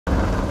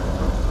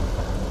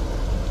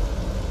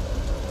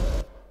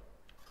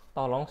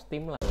Tolong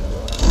Steam lah.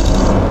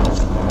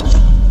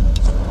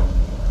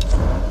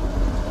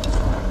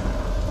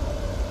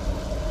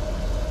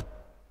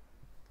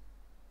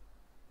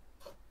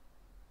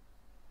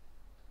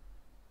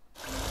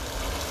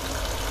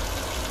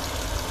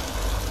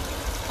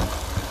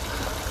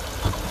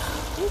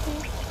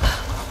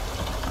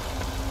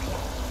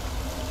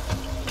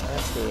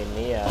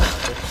 Sini ya,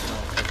 terus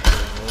masuk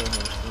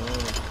sini,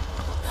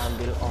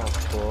 ambil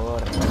obor.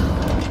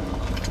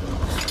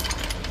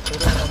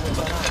 Turun kamu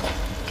sana.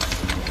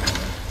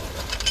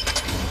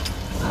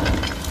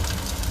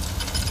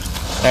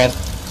 Red.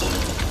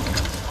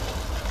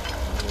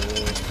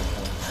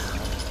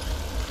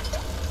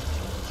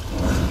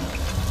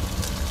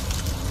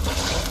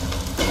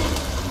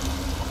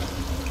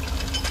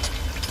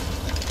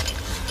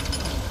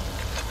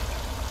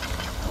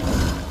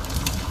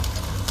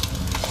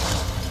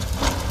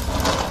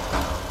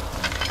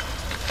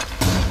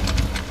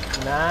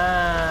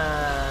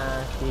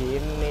 Nah,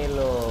 sini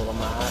loh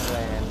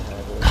kemarin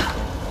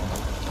harusnya.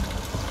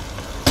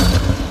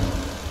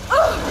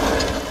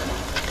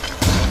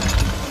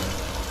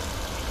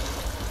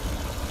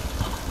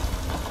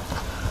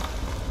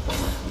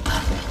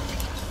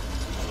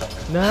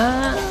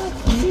 Nah,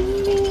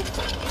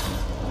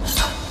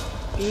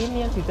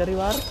 ini yang dicari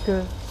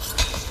warga.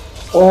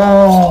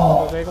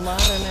 Oh, Kayak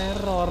kemarin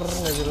error,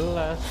 nggak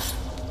jelas.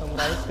 Tomb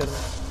Raider.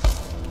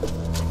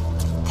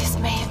 This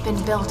may have been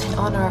built in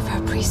honor of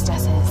her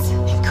priestesses.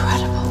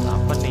 Incredible.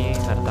 Apa nih,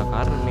 harta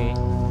karun nih?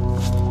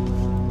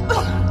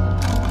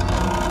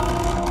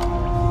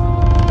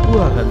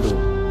 Wah, hantu.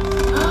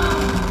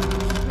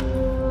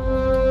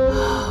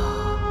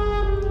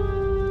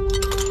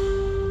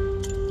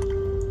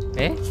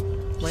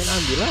 Main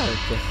ambil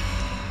aja.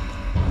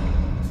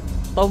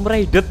 Tomb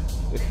Raider.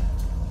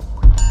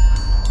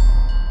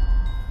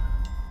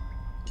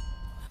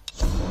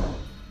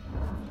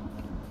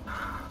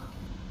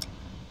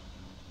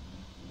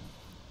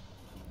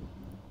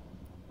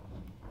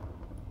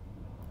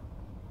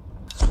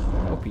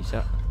 Kok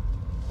bisa?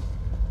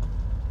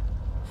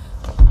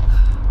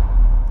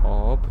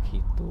 Oh,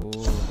 begitu.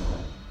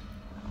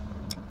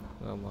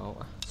 Nggak mau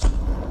ah.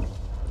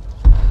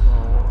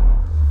 Mau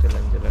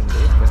jalan-jalan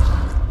bebas.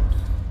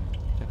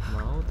 Tidak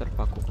mau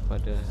terpaku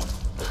kepada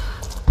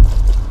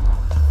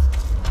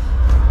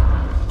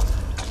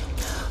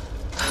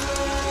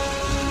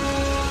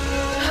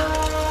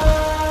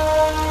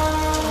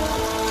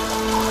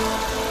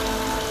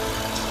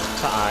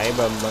Saai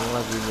Bambang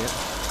lagunya.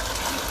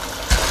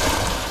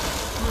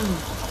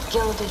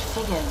 Gilded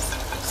figures,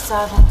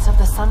 servants of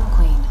the Sun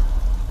Queen.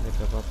 Gak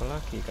ada apa-apa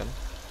lagi kan?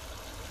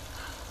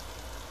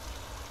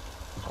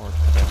 Oh,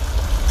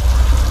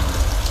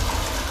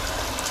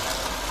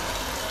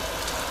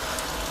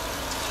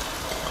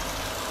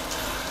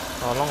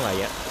 tolong lah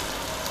ya.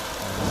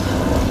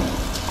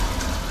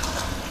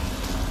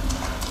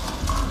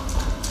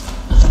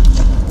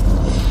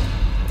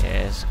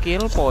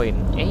 Skill point,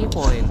 A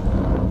point.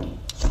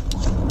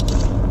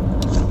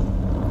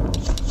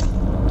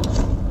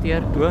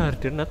 Tier 2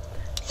 hardened.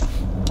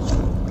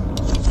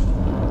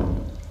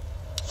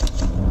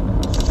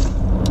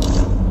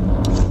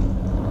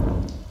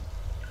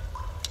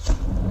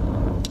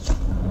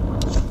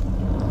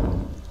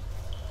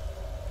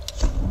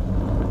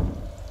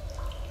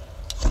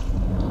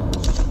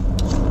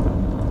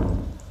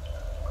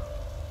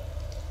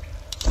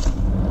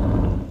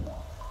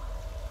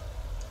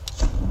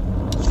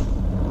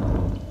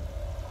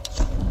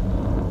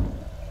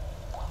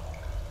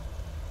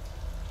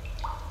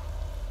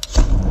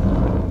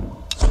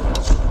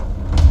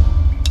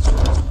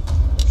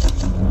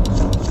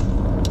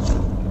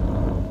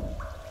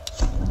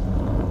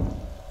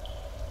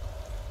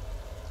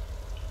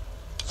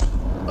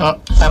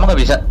 emang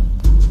nggak bisa?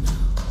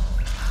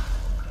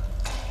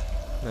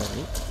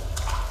 Nani?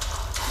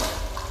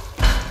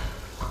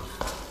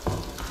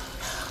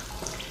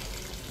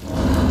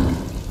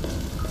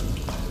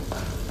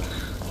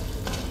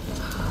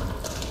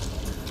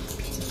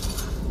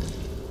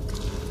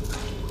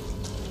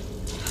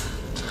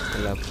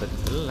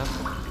 Gelap.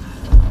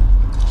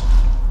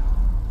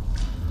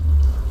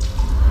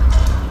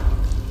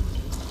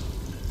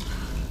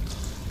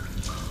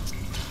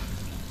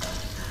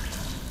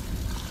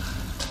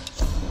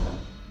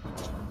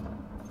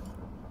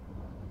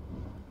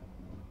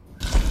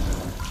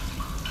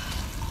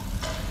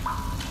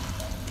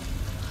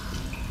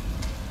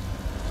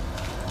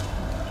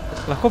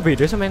 Lah kok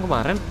beda sama yang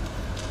kemarin?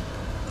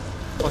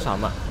 Kok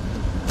sama?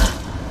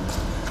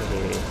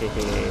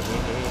 Hehehe.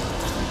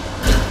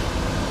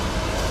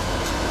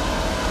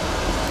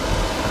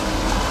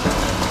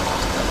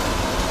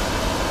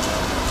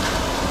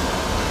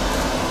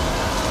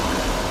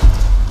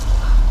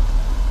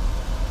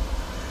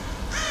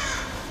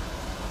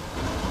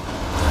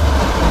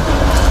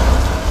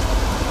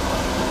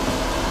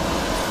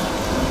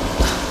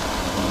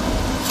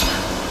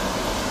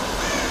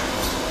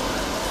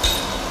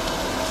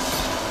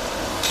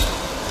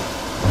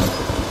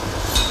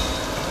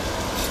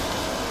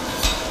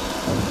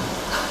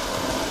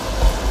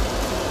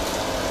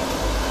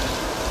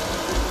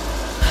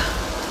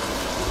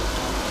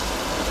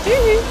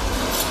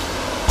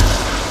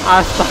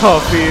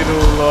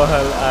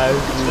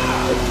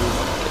 Astagfirullahaladzim.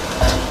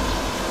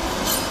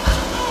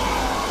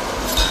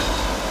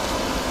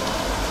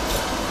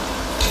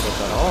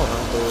 Suara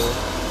orang tuh.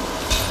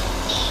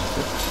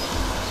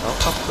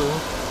 Sokap tuh.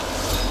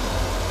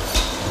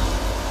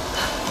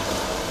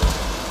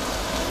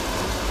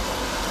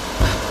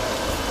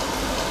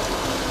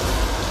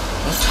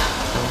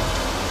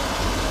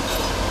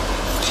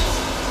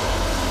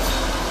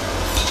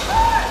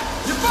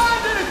 You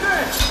find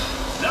anything?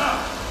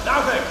 No,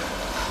 nothing.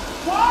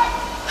 What?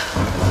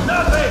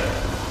 Nothing.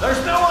 There's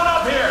no one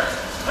up here.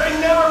 They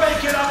never make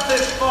it up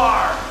this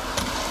far.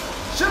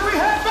 Should we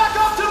head back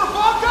up to the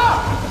bunker?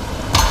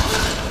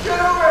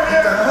 Get over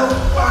here.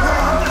 What the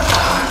hell?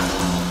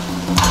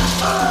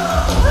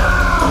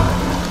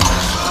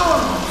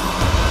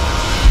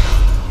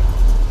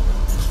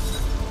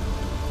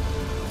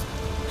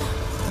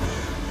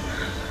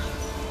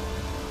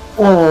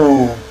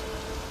 Oh,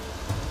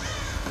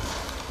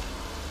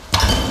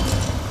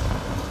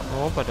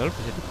 padahal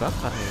bisa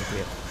dibakar nih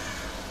dia.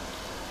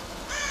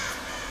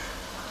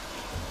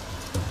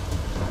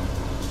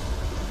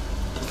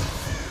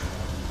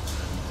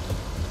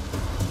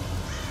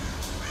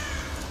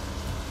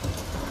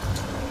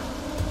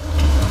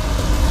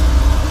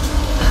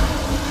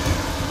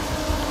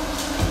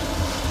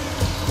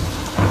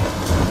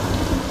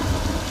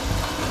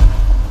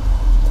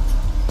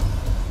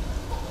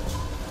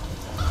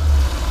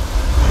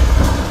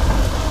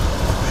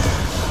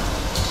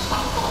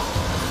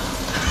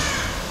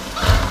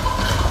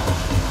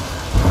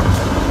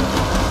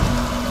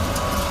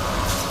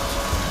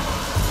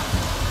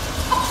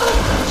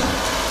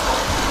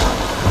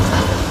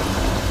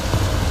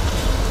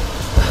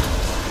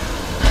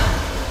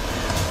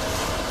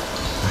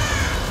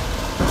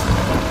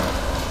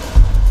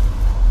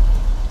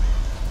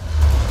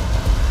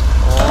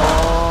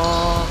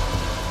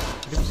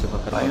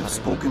 I have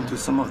spoken to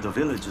some of the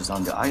villagers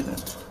on the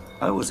island.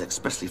 I was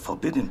expressly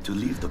forbidden to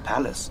leave the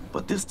palace,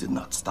 but this did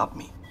not stop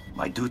me.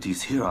 My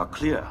duties here are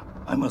clear.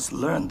 I must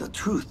learn the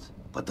truth,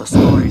 but the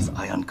stories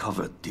I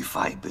uncovered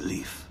defy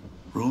belief.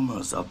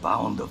 Rumors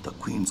abound of the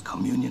Queen's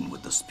communion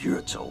with the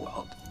spiritual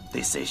world.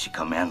 They say she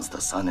commands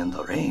the sun and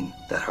the rain,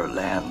 that her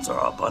lands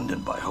are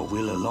abundant by her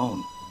will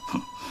alone.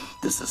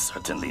 This is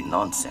certainly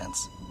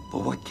nonsense.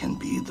 But what can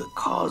be the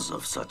cause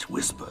of such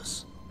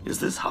whispers? Is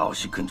this how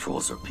she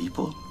controls her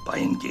people? By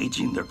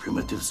engaging their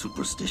primitive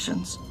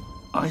superstitions?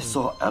 I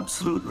saw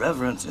absolute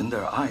reverence in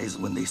their eyes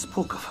when they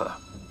spoke of her.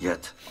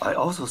 Yet, I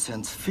also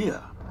sense fear.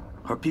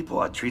 Her people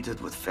are treated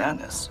with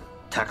fairness,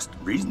 taxed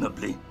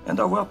reasonably, and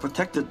are well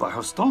protected by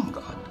her storm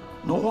god.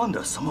 No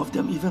wonder some of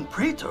them even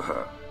pray to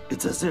her.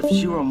 It's as if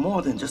she were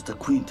more than just a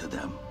queen to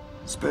them.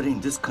 Spreading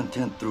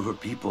discontent through her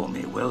people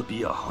may well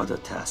be a harder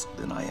task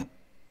than I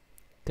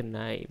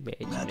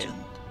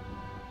imagined.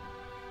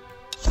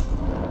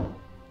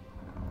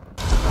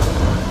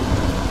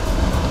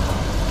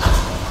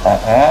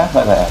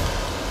 Vậy vậy.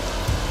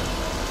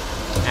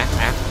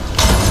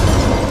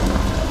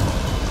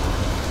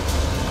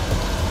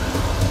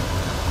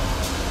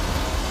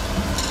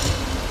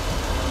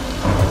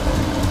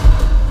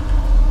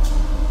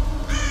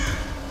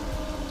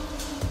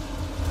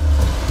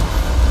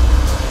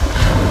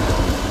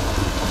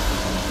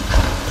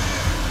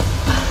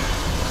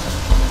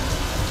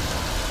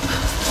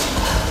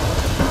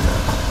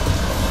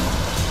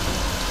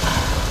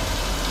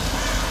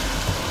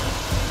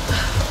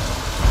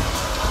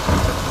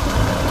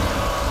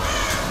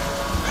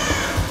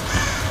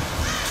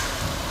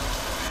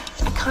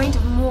 Kind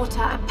of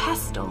mortar and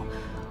pestle,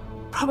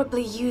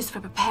 probably used for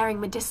preparing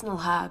medicinal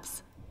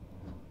herbs.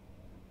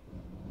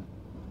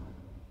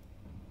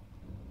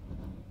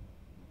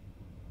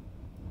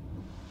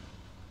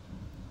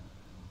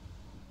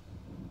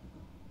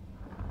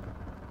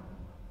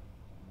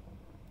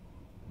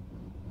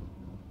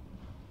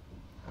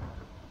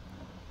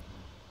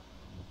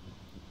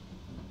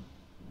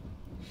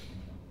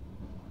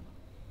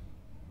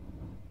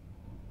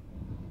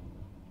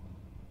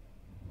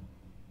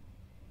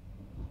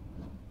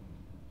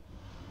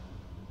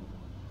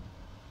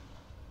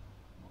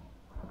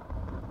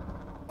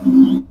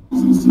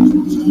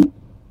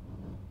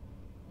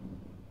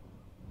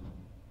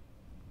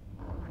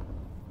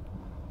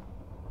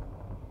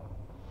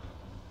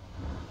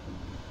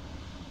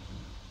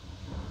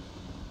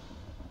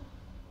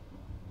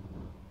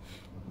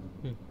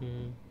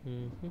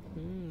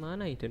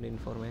 Mana hidden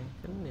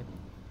information ya?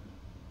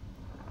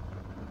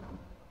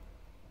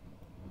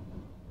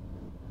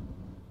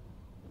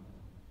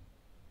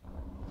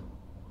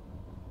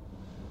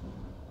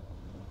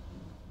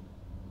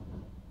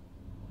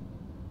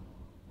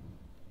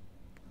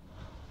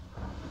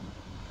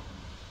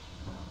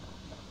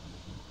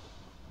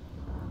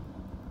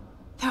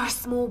 There are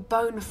small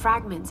bone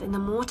fragments in the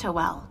mortar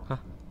well. Hah?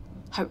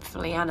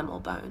 Hopefully animal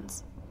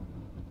bones.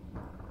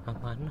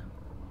 Mana?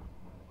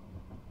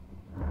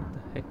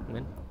 What the heck,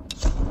 man?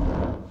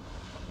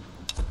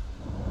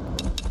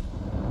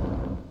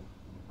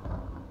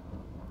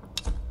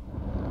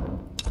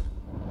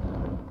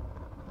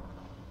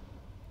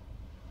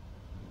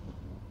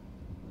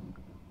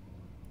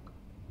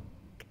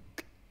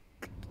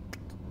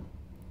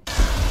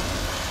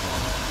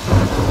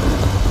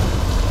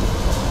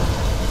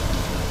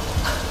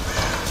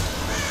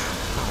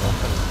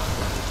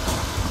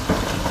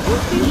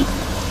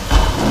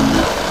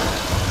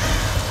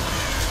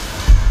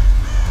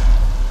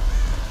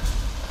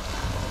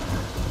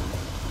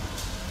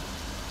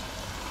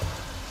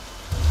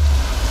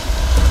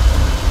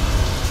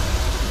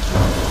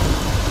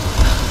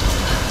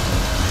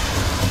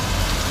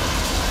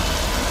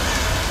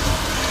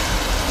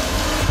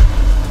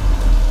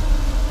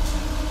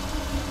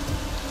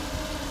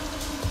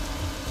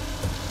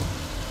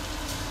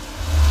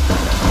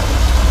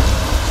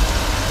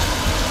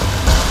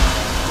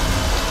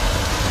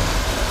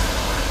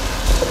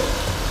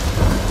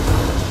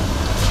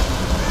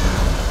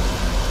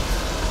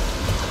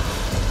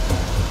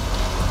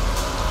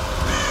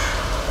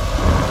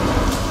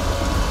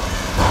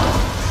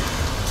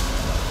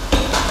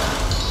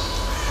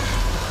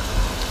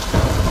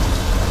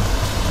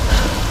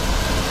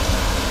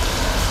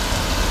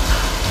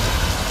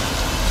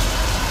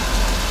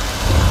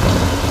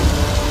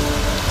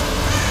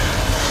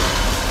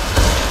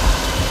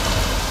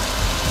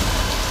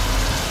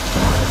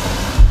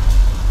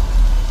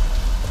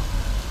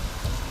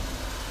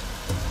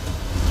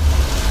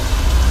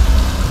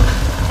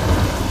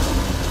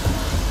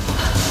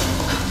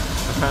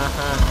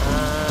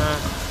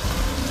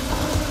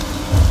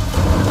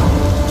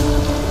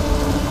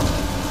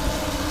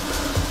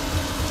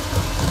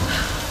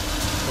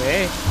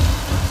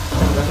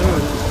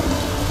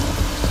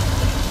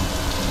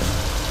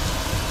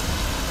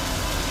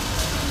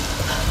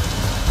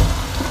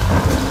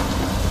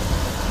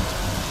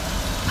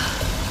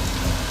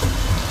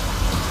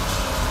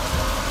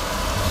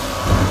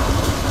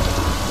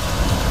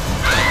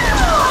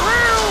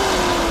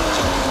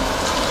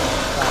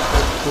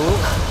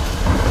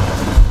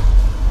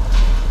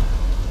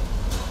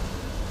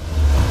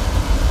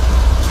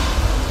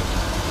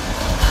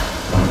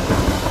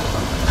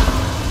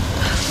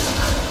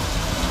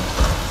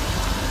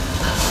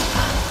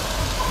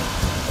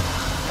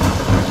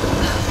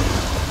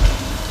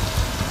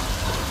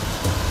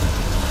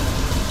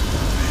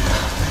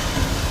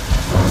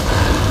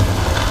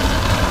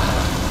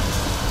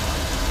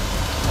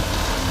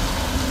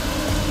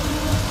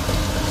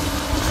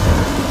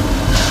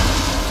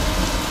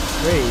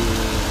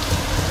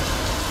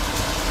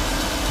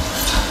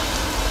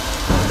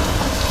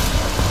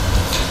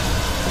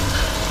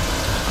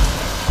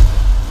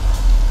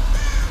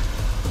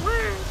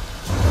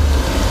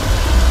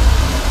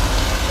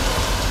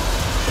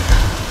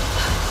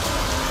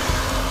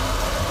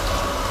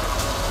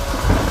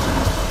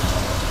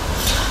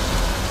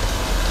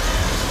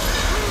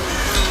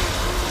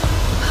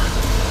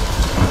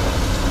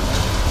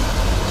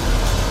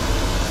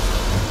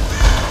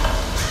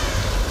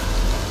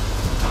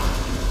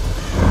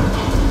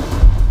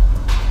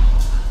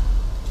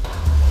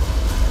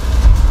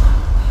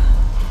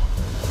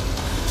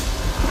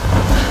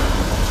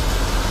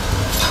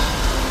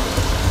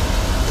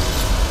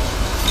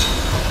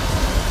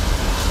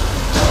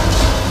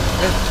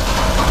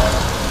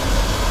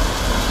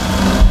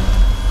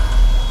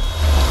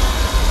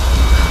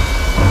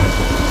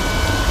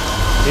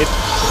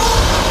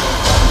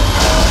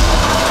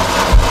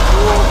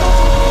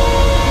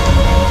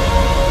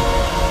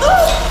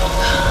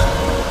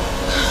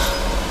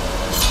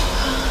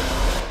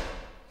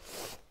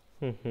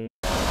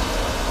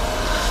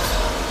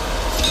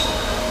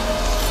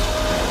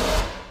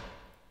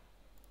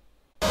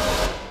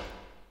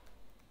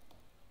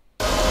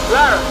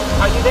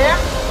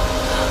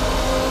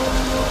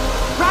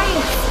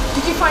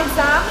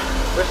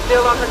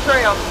 still on her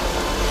trail?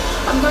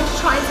 I'm going to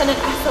try and send an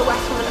SOS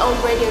from an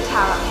old radio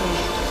tower up here.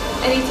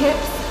 Any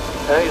tips?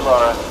 Hey,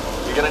 Laura.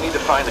 You're gonna need to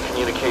find the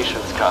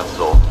communications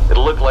console.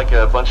 It'll look like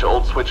a bunch of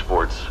old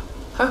switchboards.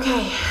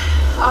 Okay.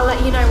 I'll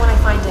let you know when I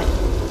find it.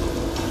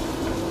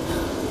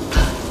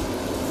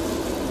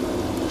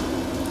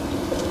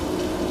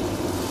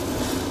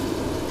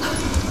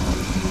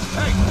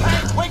 Hey,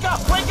 wake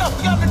up! Wake up!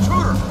 We got an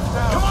intruder!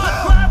 Come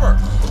on, grab her!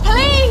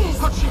 Please!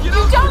 You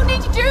don't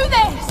need to do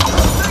this!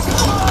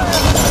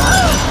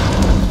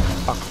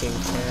 Fucking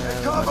hell.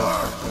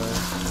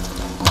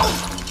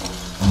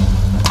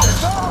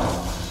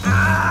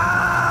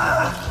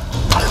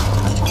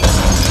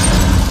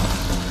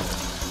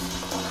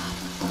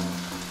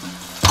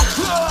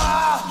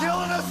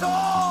 Killing us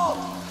all!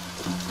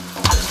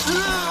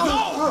 No!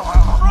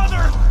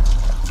 Brother!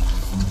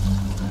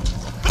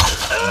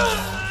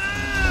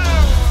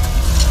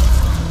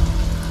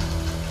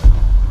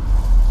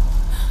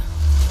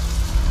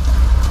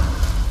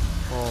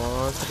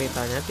 Oh,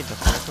 ceritanya tidak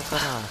punya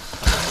kekerasan.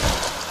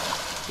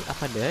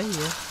 Apa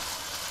daya?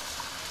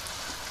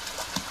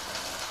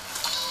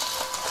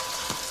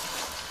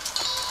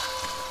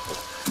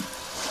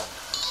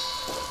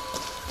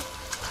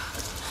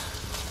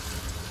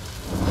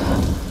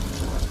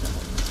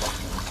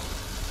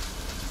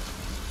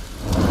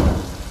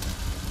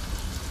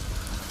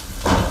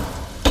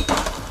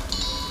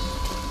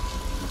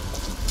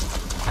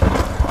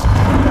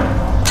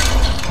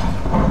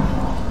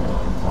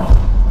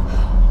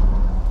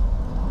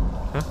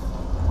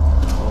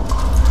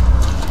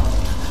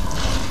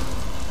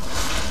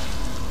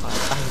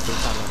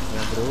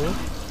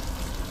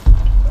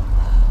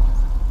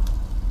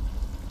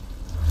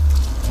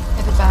 I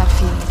have a bad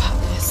feeling about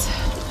this.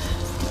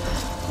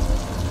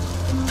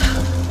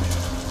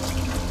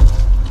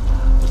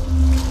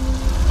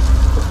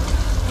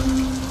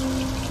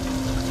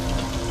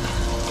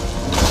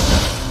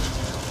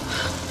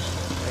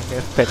 I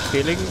have bad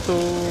feeling too.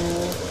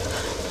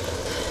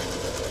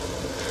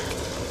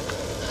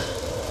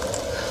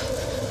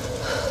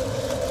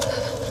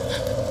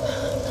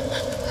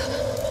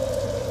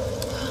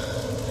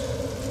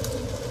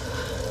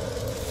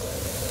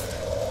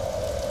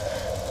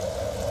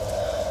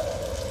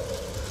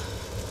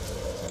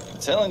 I'm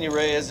telling you,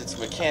 Reyes, it's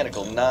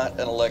mechanical, not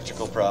an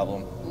electrical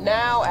problem.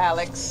 Now,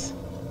 Alex.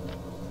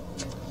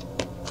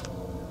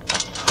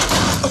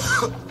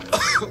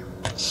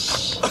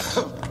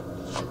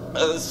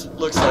 This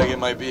looks like it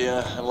might be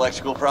an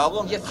electrical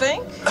problem. You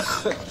think?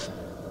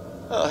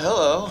 Oh,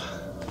 hello.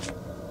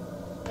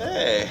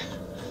 Hey,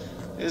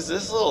 who's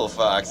this little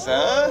fox,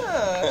 huh?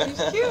 Ah,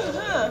 she's cute,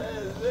 huh?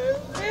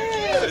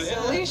 Yeah, it's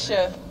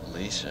Alicia.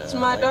 Alicia. It's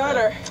my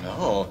daughter. That.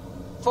 Oh.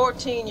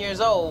 14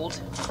 years old.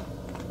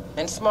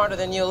 And smarter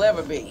than you'll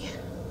ever be.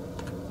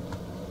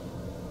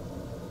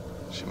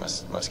 She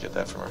must get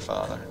that from her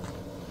father.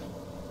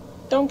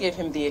 Don't give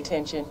him the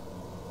attention.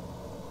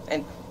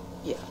 And,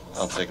 yeah.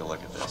 I'll take a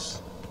look at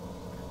this.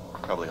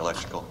 Probably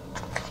electrical.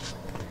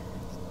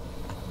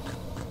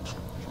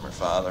 From her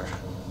father.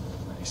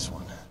 Nice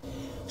one.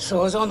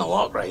 So I was on the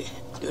lock, right?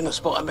 Doing a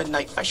spot of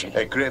midnight fishing.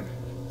 Hey, Grim,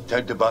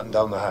 time to button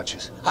down the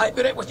hatches. I'd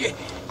be right with you.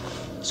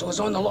 So I was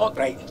on the lock,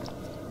 right?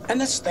 And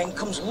this thing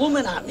comes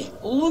looming at me.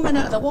 Looming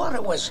out of the water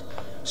it was.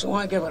 So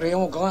I give it a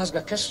old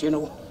Glasgow kiss, you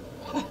know.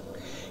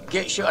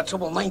 Gets you out of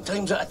trouble 9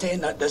 times out of 10,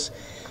 that does.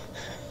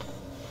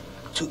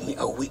 Took me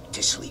a week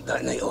to sleep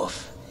that night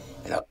off.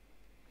 And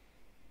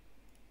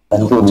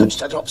I've not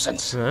touched a drop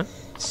since. Huh?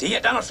 See you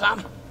at dinner,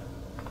 fam.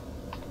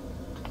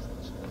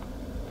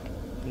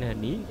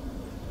 Nani?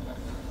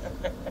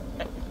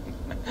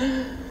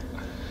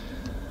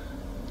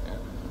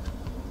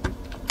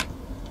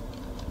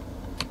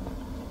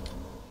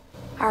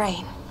 All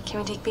right. Can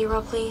we take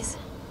B-roll, please?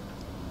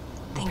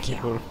 Thank you.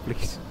 B-roll,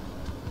 please.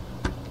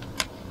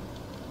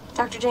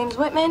 Dr. James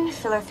Whitman,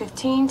 filler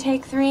 15,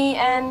 take 3,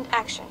 and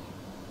action.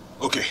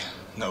 Okay,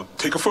 now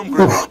take a firm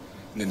grip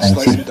and then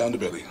slice it down the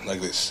belly,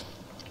 like this.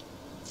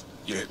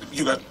 Yeah,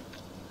 you got...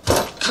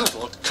 Cut,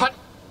 Lord, cut!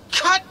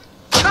 Cut!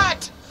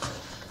 Cut!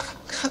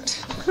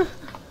 Cut!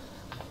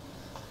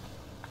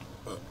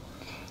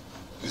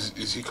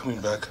 Is he coming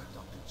back?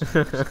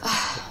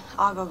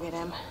 I'll go get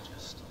him.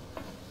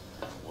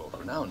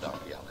 World-renowned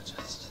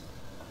archaeologist.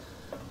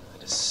 I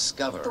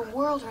discover... The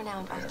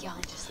world-renowned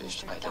archaeologist,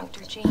 Mr.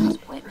 Dr. James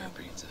Whitman.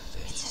 Breeds of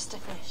fish. It's just a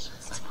fish.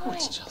 It's fine.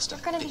 It's just a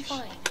You're gonna be fish.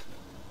 fine.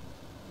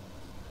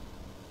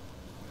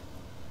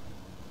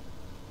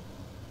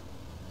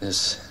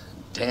 This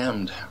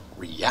damned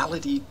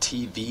reality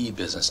TV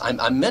business.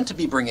 I'm meant to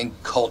be bringing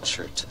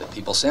culture to the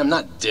people, Sam,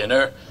 not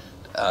dinner.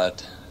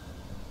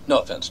 No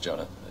offense,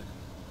 Jonah.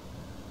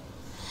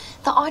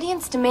 The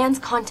audience demands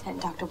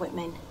content, Dr.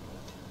 Whitman.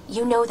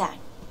 You know that.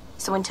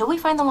 So until we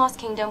find the Lost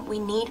Kingdom, we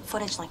need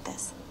footage like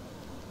this.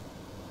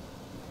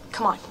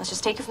 Come on, let's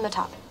just take it from the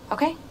top,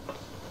 okay?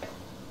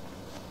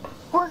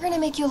 We're gonna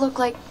make you look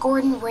like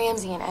Gordon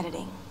Ramsay in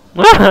editing.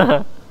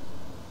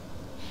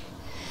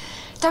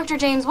 Dr.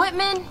 James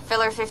Whitman,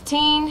 filler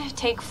 15,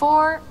 take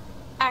 4,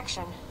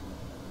 action.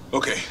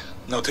 Okay,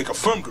 now take a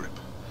firm grip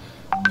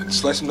and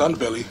slice him down the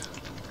belly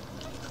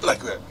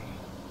Like that.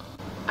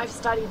 I've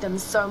studied them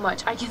so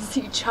much, I can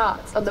see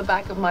charts on the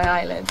back of my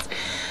eyelids.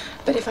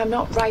 But if I'm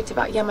not right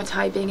about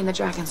Yamatai being in the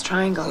Dragon's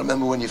Triangle... I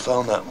remember when you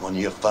found that on one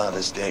of your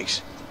father's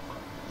decks.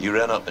 You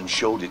ran up and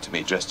showed it to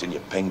me dressed in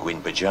your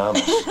penguin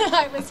pajamas.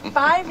 I was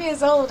 5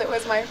 years old. It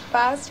was my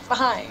first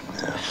find.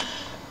 Yeah.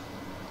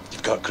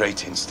 You've got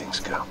great instincts,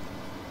 girl.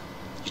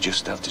 You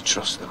just have to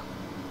trust them.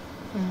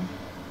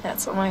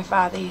 That's what my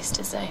father used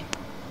to say.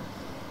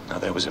 Now,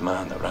 there was a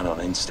man that ran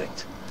on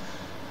instinct.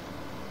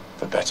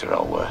 For better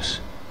or worse.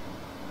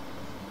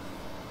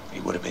 He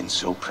would have been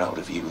so proud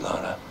of you,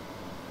 Lara.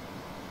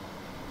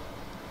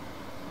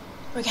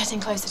 We're getting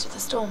closer to the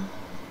storm.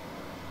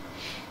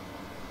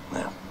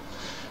 Now,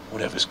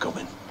 whatever's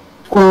coming,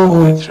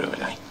 we'll get through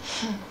it, eh?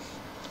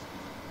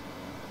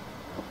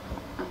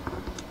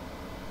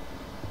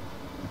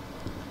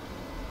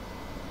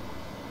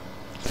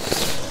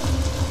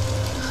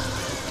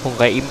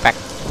 Hungry impact.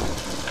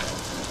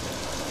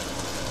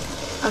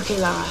 Okay,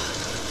 Lara.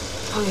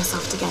 Pull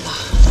yourself together.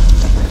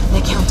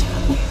 They're counting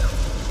on you.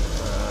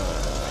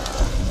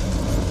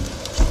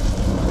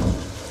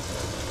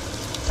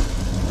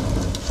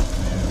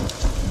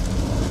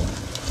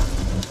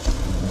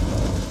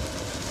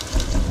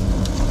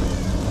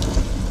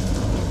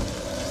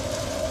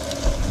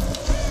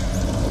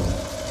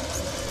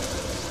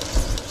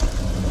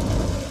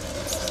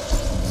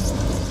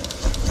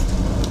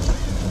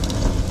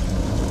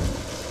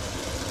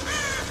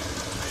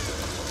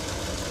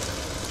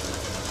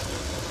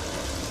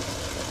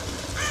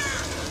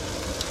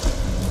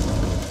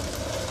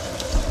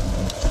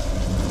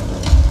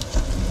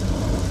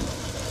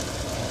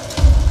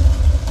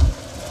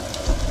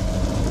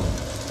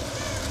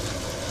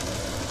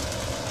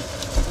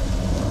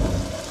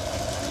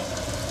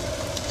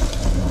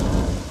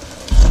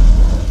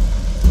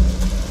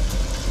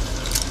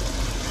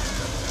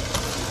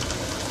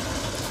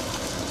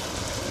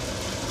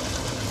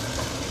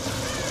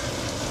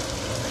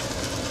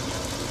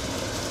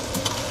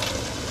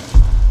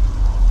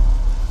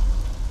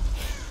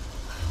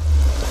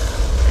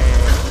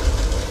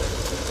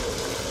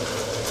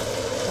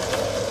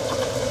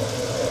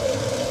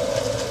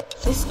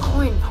 This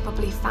coin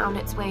probably found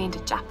its way into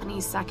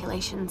Japanese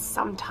circulation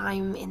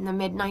sometime in the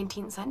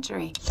mid-19th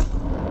century.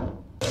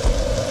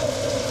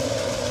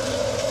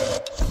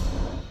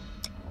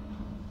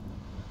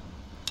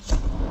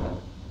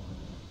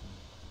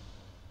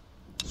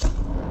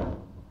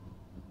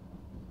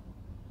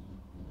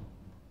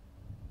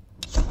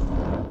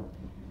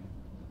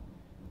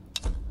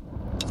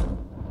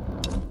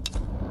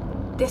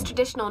 This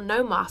traditional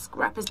no mask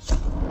represents...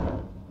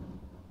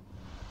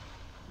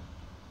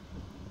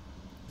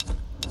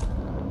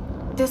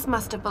 This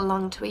must have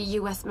belonged to a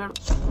U.S. Marine.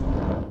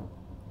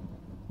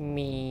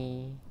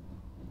 Me.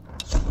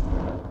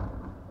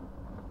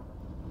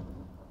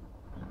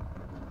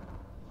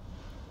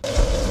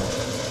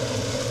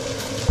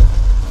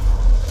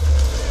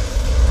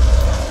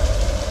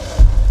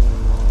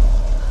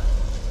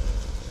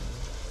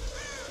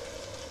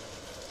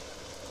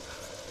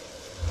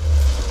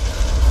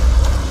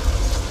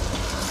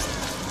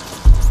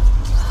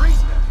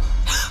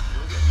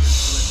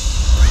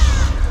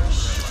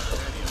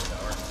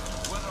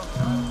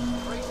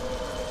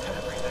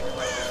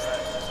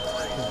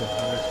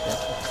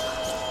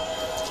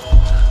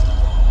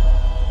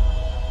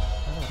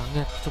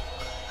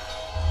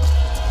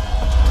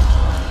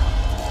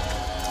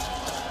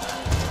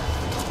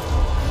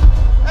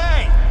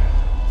 Hey!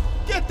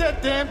 Get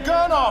that damn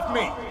gun off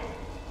me!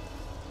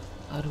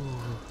 Aduh.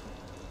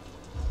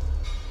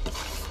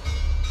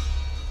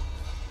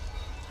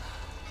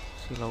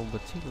 Silau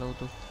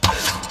tuh.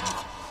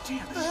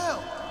 Damn the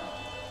hell!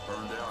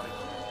 Burned out.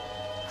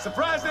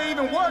 Surprised they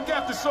even work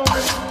after so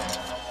many.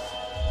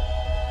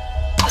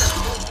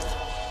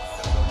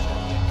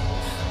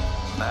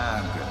 Nah,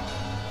 I'm good.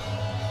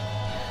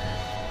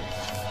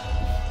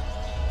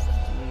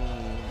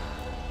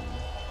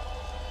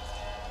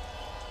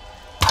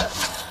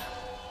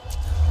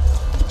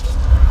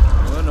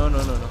 No. No.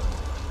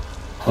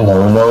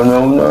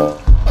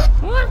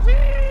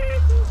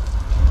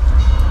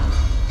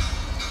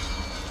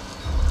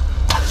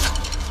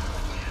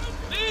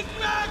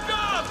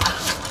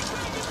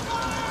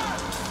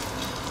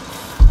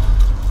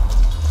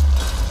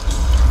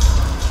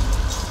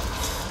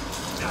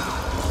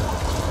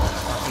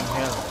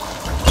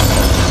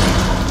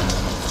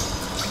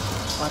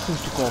 Aduh,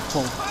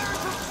 dikopong.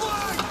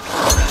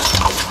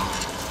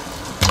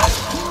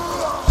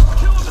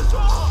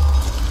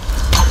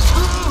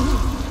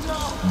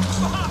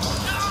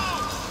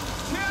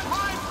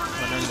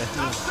 Mana anda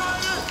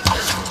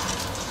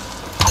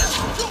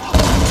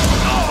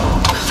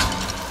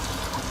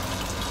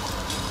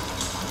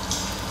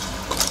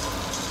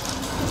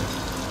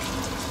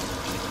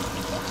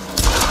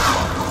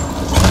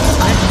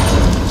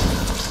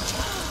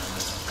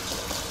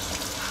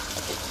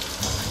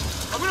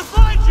I'm gonna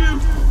find you!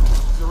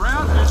 It's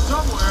around here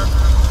somewhere.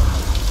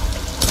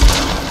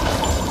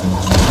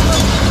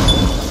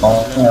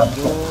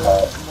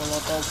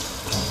 Molotov.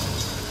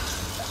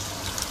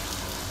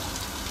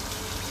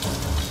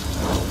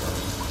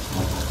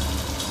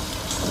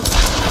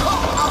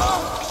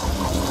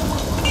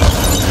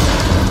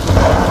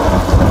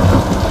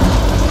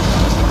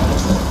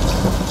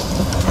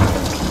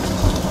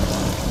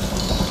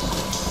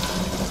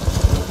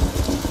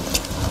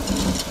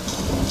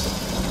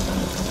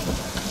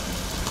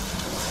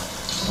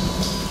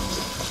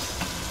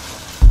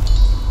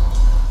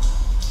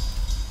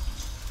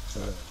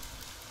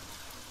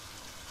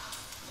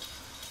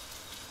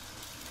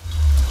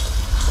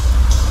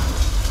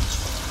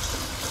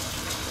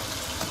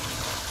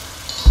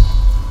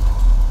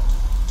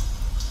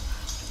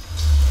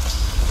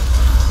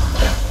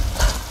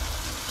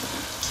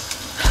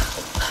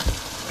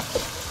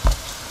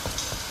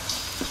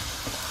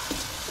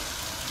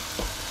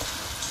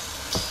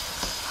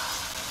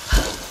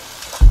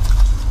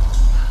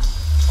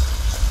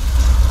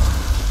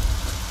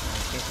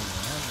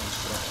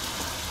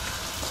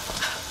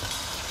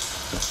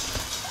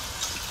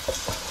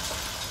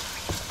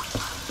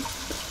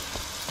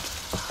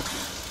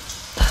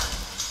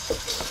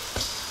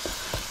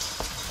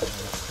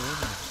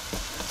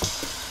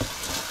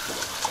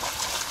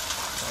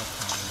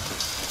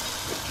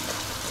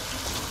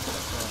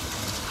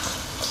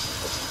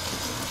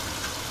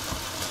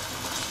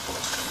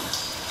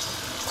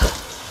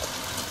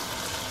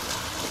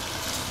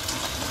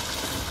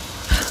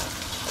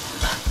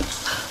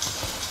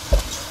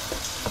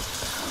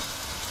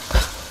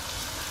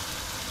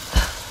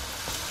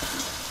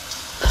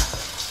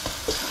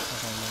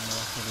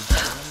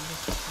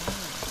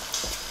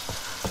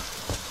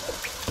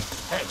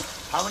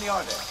 many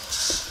are there?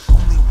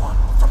 Only one,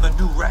 from the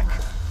new wreck.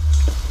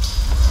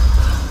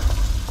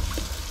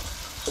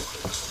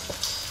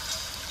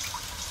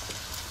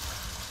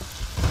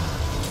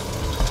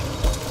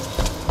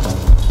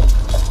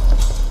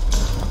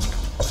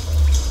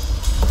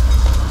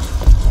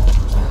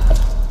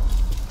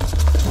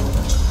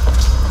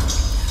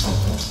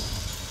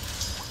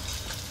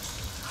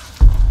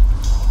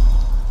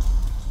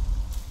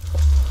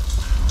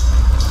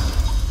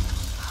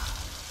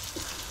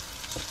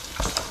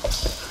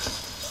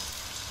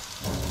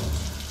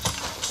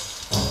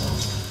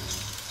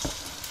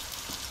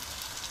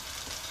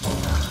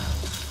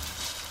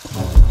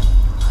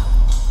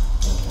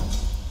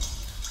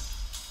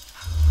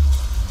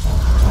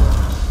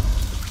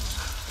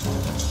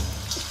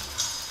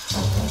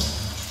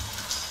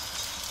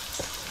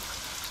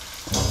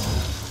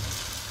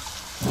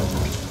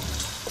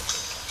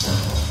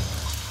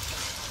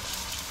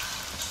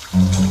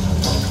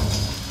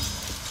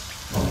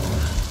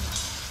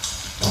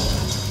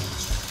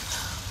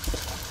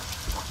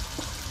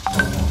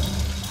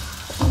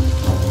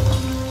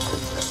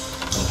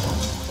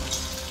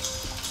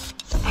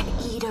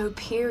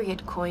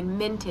 Period coin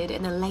minted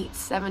in the late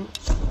 70s.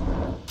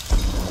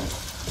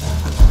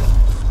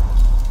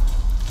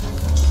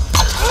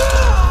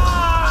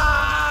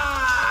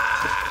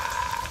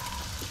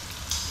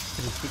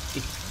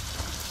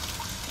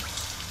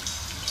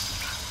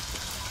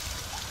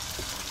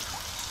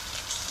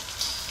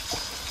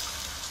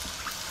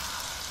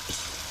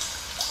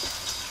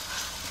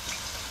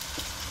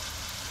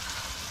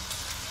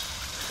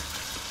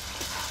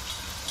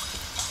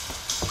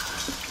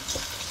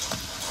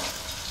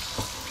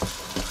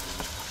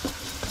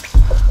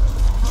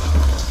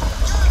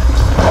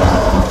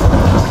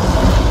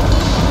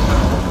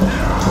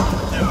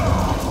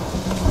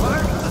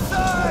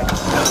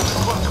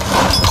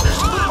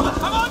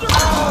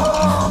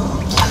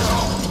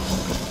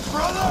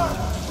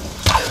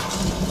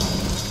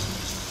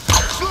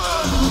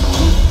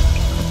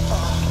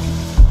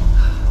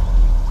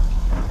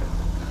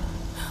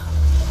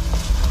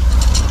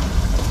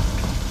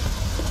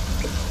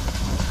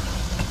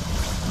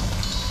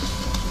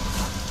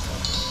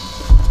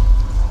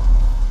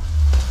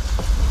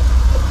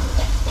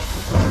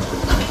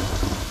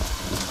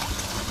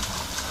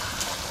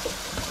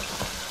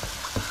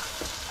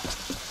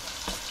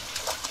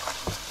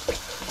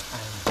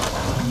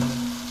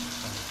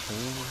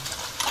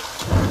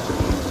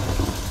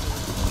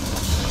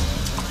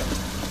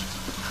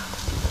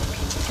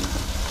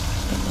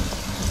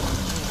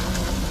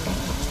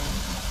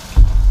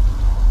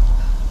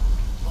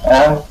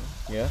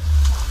 Ya.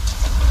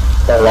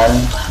 Jalan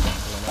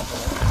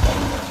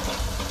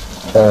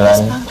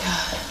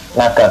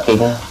Naga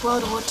King.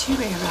 World War II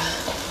era.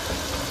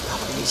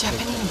 Probably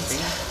Japanese.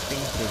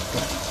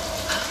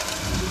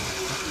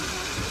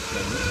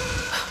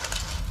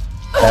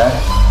 Hah?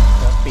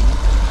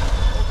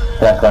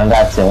 Lakukan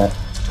raja.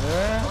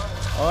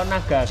 Oh,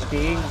 Naga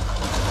King.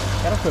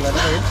 Karena dolan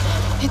main.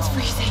 It's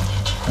freezing.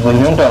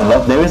 Gunung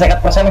download Dewi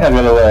 50%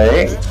 kagak lo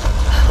wae.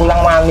 Pulang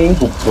maning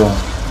buku.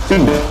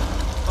 Pindah.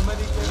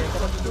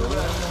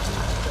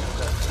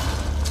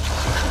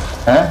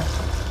 Hah?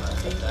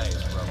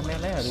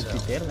 ML harus di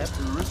delete.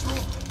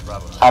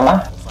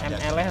 Apa?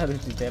 ML harus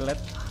di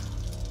delete.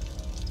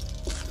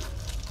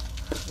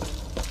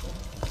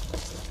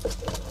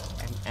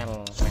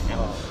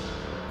 ML.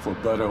 For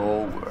better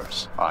or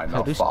worse, I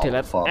now Harus follow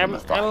delete Father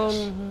ML.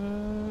 Matthias.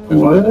 If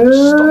I had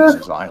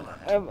stumps his island,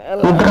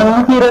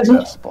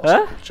 that's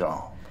possible,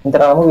 John.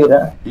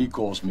 He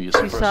calls me his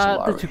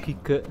personal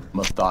Larry.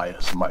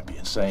 Matthias might be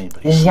insane,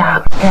 but he's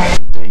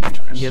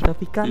dangerous.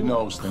 He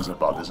knows things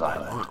about this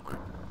island.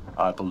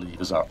 I believe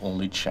is our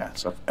only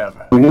chance of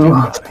ever getting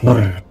out of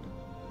here.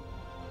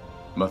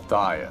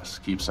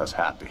 Matthias keeps us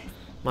happy.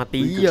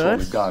 We control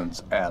the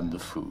guns and the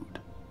food.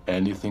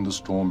 Anything the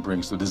storm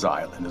brings to this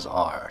island is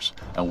ours,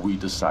 and we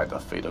decide the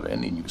fate of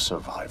any new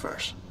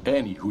survivors.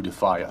 Any who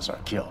defy us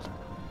are killed.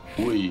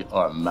 We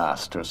are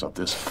masters of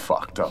this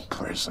fucked up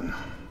prison.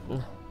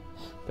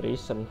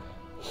 Prison.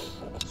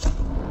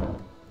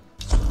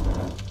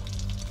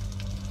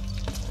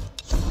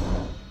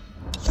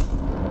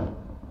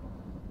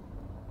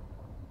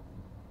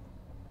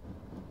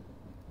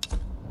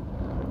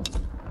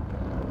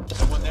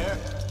 Someone there?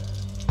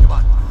 Come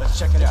on, let's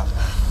check it out.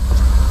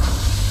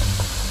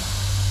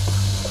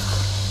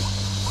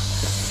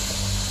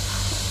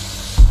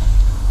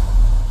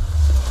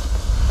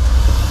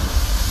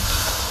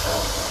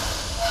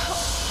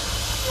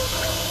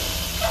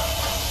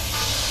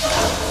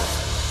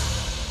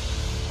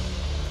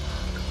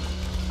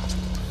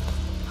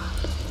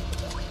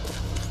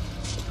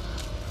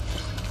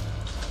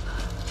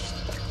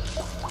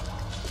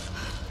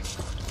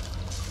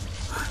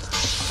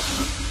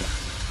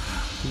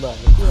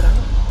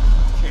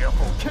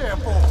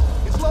 Careful!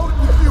 It's loaded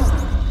with fuel!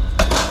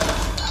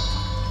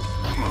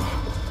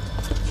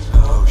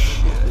 Oh,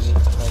 shit.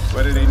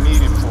 What do they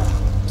need it for?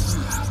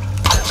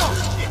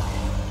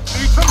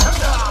 Need some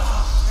help!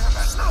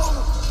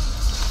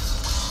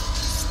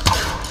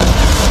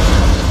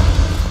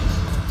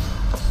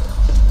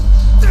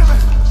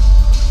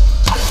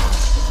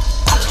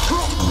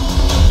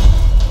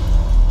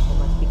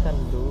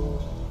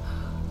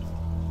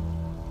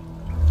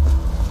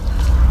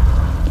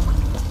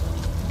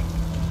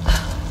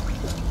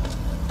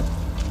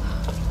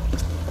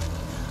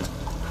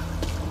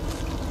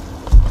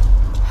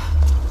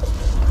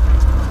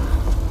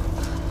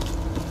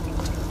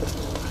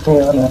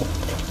 Iya.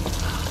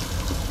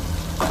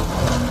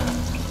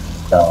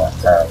 Jangan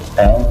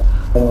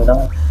sampai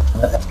dong.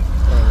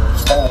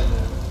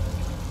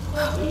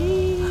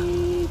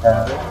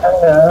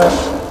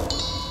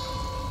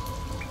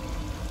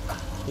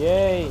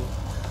 Yeay.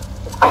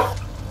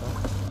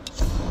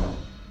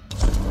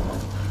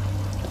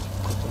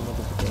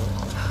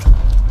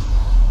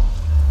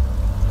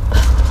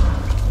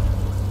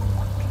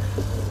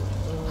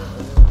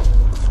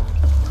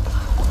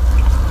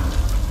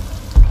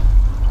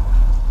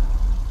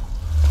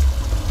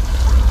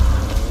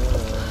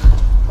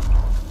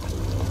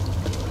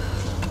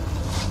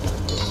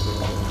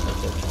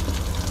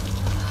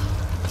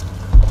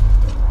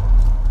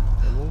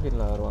 Mungkin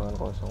lah ruangan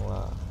kosong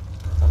lah.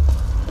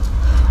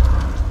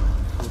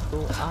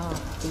 Itu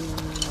api.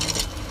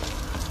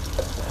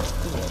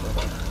 Api nggak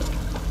ada.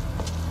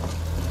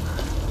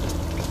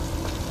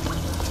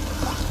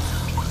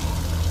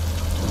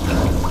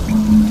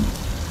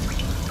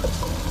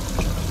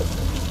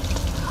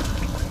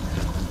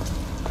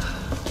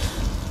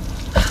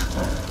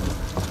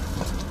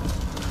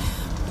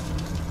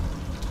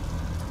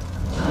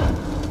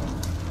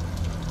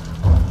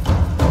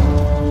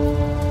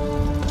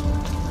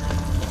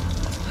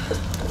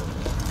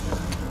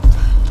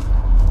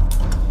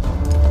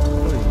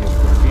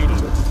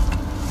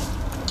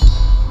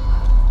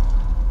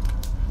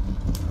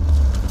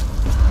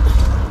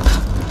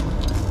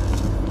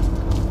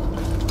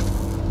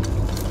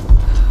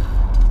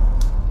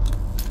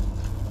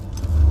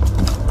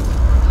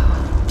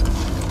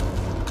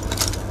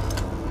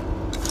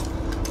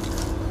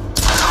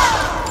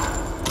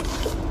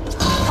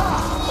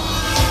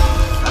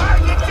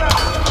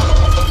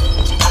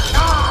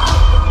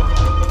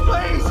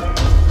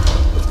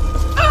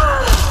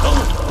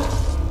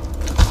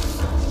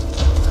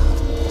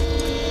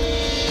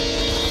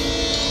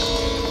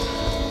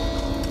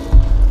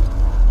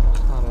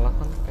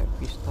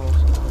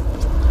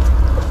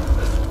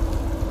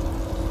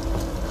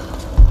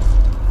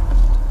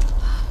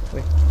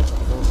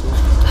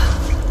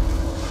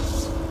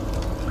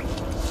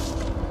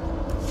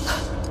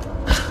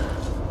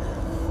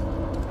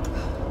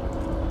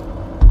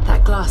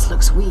 Glass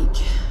looks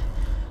weak.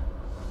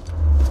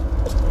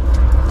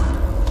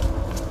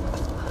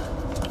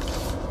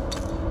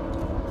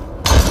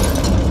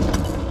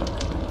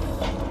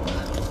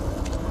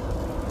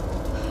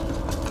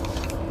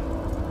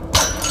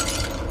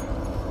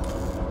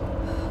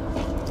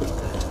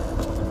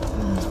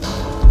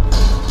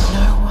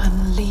 No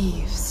one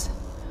leaves.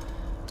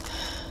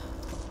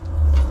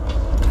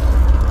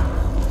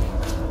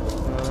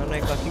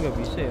 Naik kaki nggak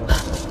bisa ya.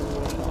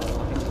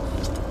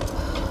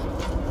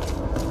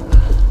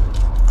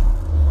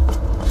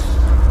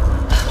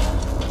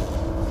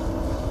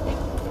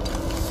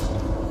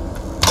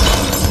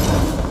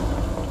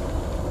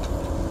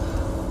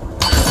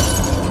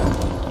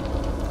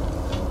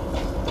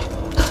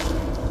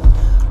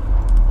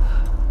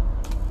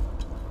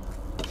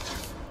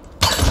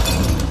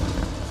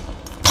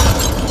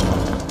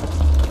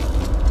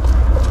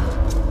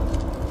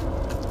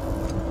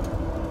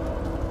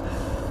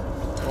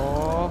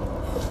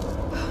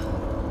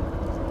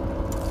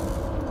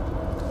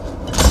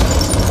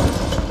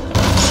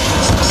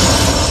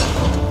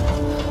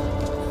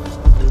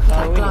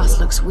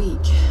 Looks weak.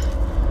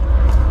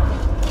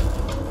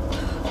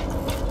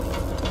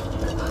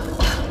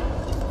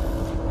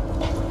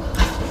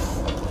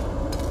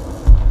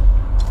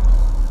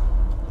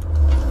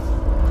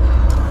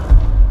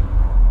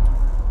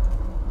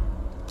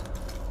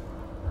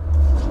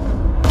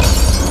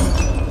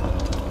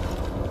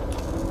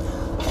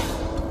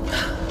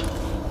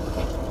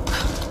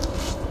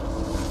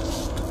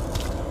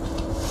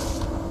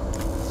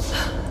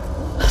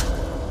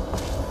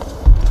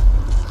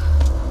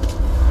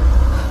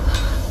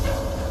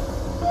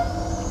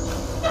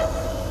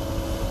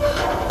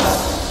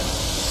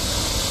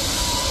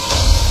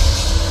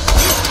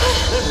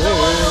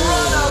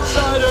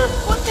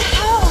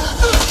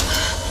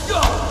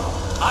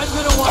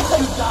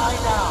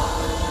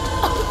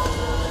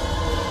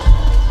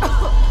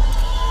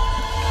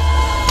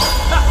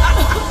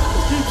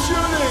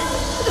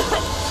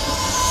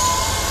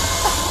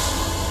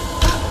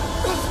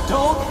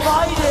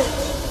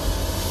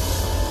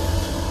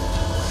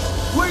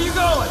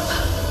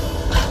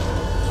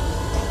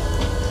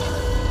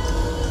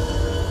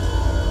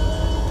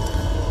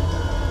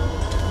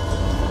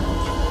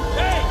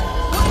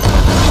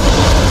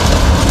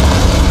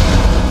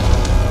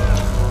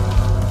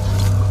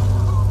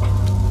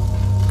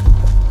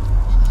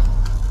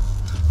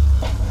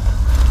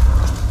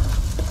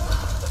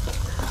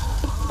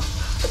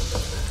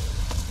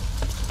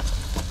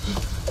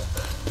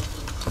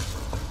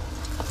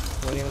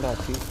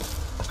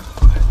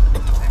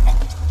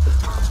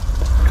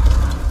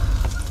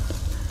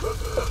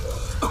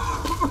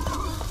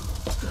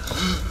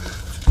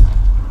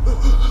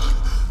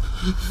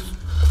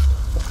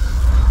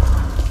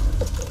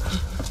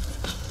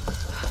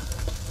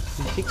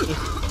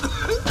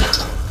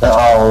 Ya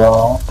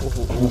Allah.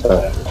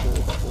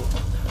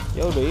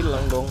 Ya udah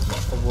hilang dong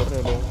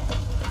kompornya dong.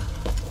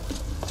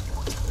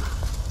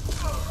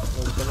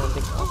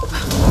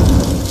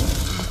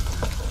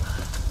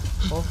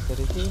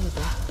 dari sini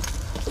kan.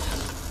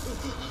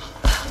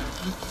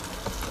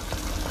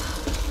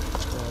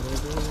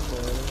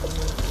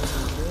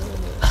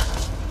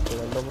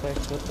 Random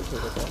record itu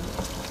kan.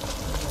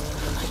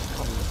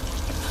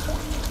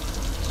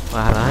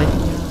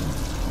 Parahnya.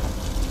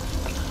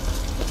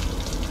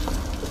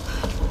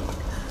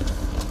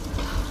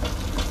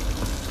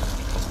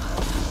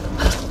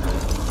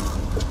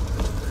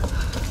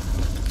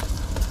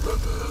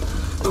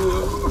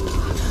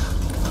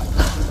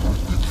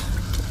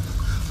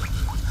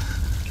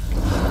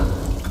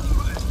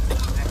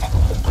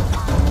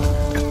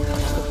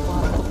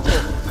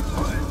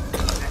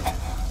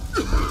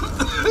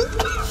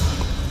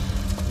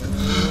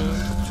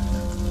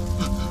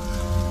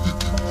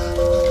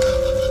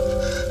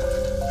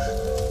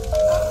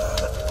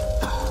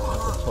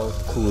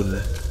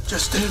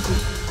 Just end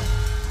it.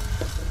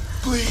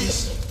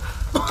 Please.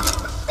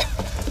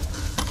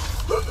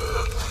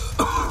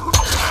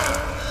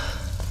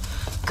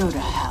 Go to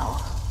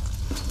hell.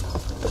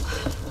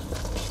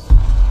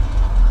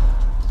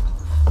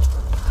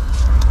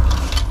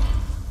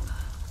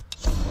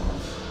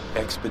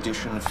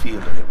 Expedition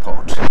field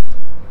report.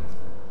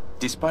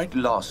 Despite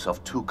loss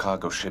of 2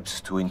 cargo ships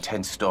to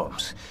intense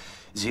storms,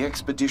 the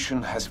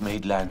expedition has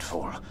made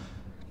landfall.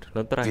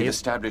 They've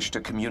established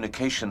a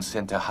communications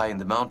center high in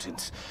the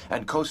mountains,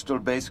 and coastal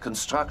base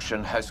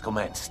construction has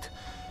commenced.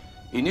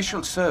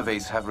 Initial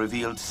surveys have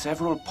revealed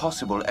several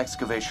possible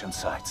excavation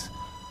sites.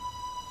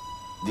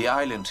 The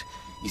island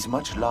is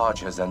much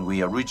larger than we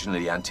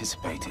originally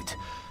anticipated,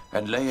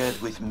 and layered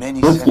with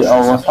many centuries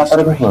of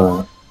history.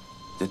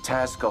 The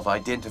task of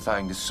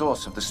identifying the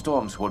source of the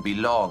storms will be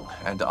long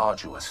and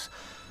arduous.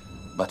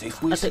 But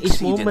if we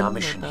succeed in our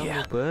mission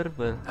here,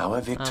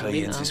 our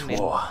victory in this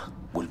war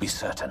will be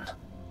certain.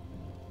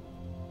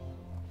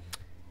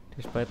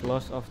 Despite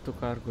loss of 2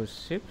 cargo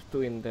ships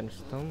to intense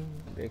storm,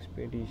 the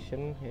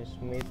expedition has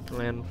made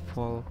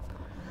landfall.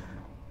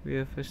 We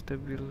have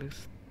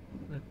established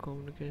the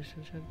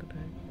communication center.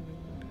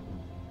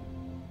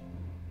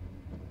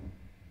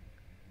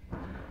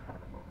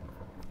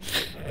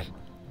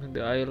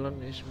 The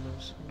island is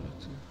much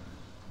larger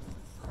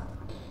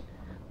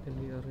than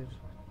the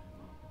original.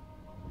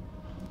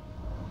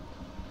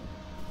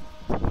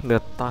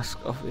 The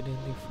task of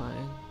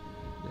identifying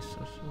the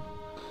source of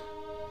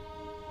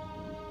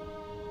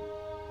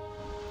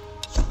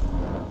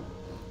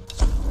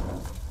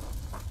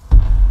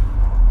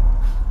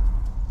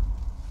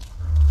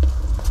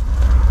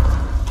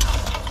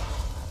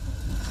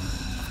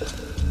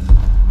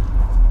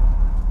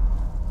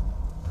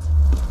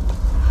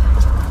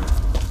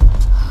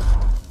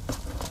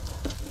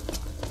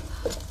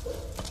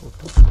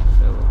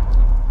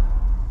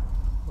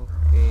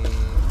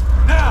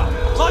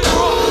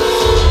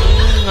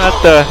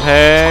what the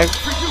heck?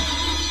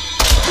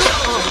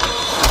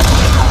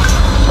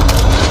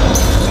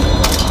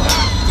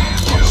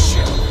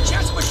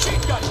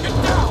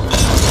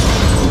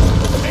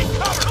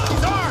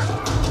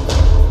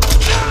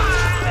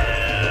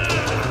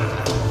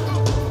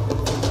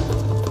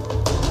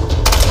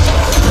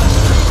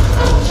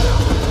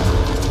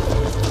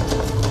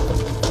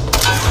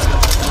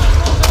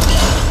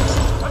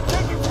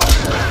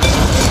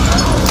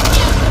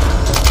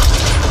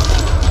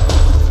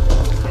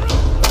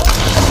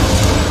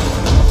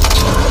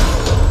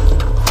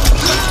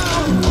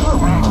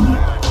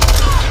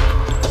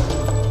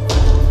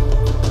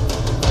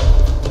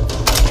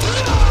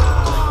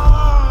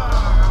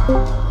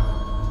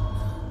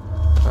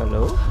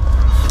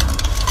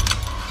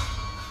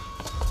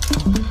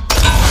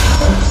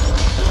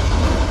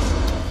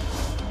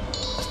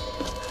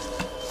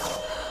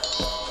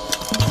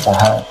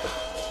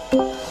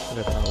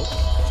 Nggak tahu.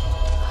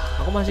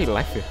 Aku masih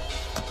live ya.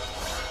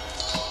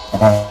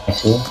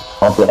 Sih,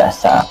 mau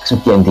dirasa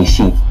kesucian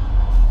DC.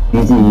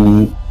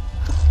 Easy.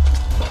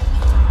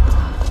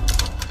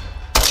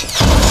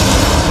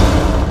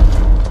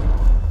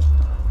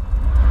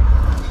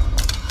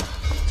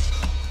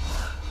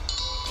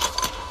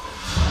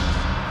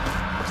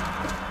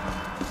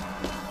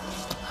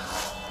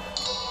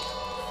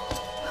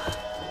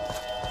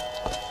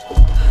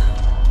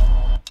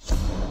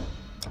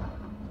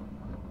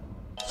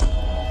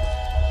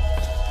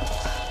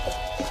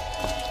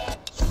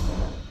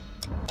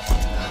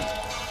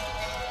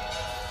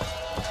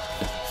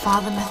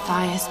 Father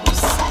Matthias will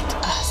set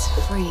us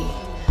free.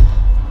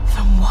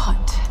 From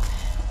what?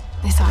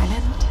 This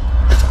island?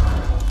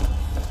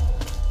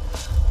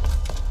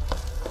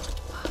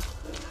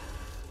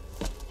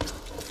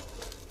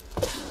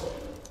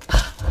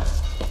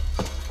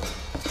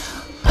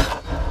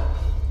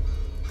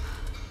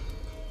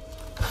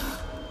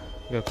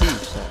 Gak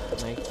bisa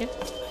naiknya.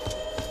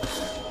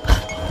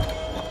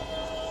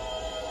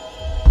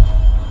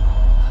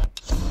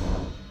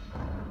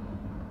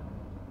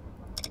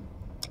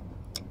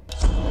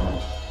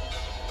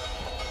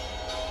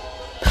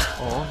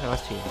 Oh, lewat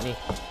sini.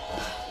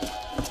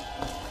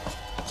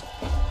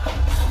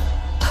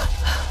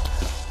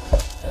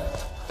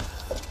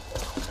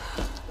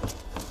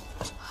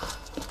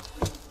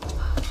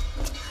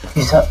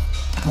 Bisa,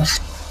 mas,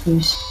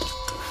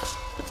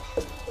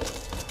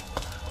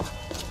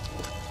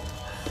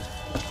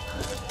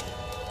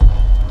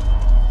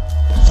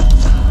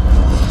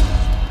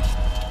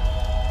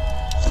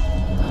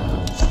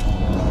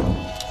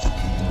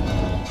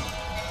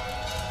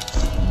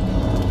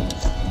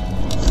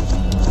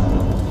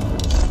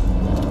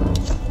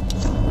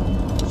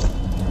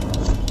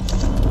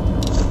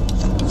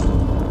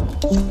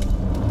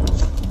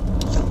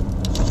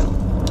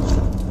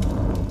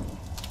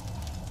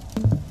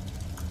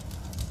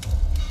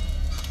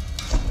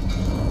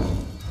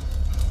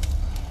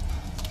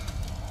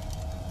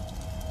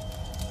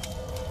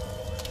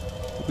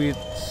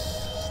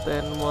 beats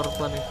stand more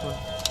punishment.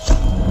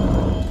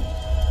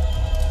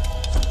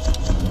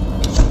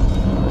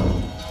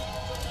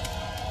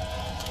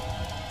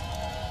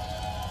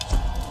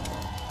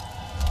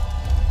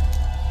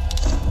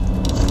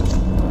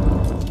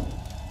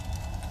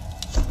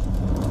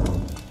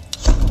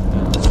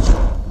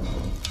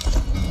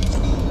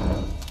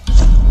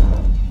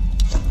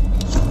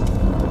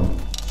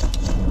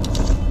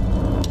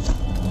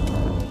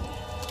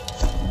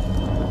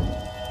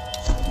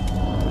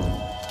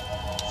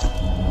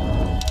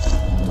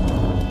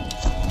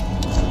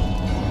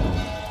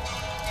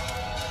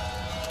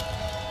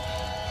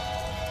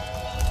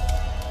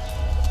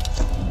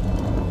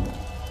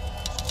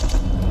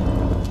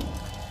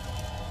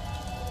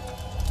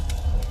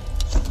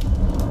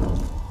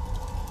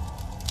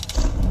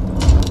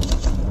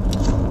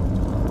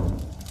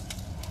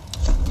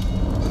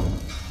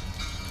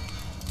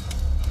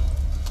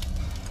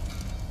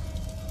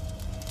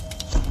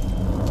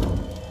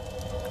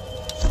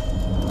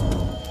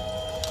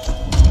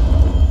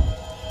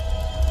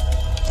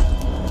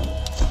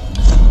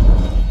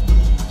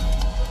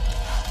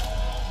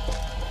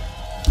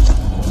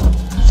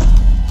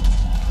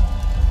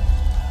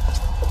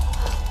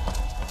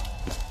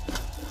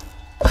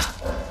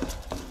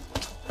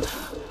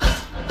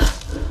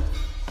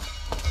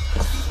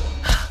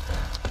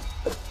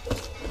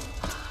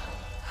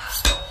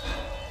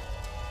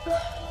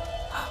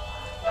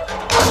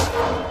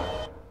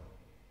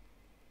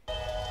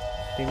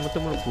 Tingmu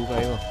tuh melebu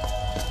kayak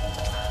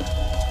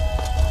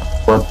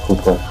buat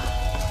buka.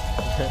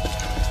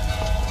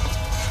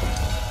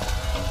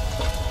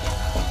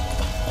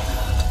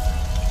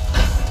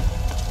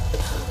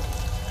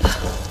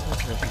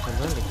 Nggak bisa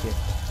balik ya.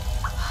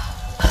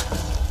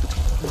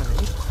 Mana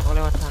sih? Oh,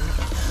 lewat sana.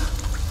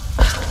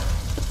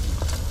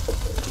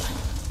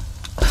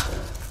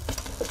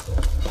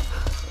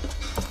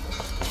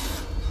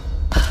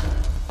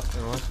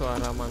 Oh,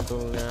 suara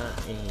mantulnya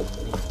ini.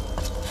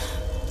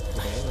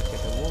 Kayaknya masih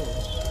ada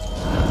mulus.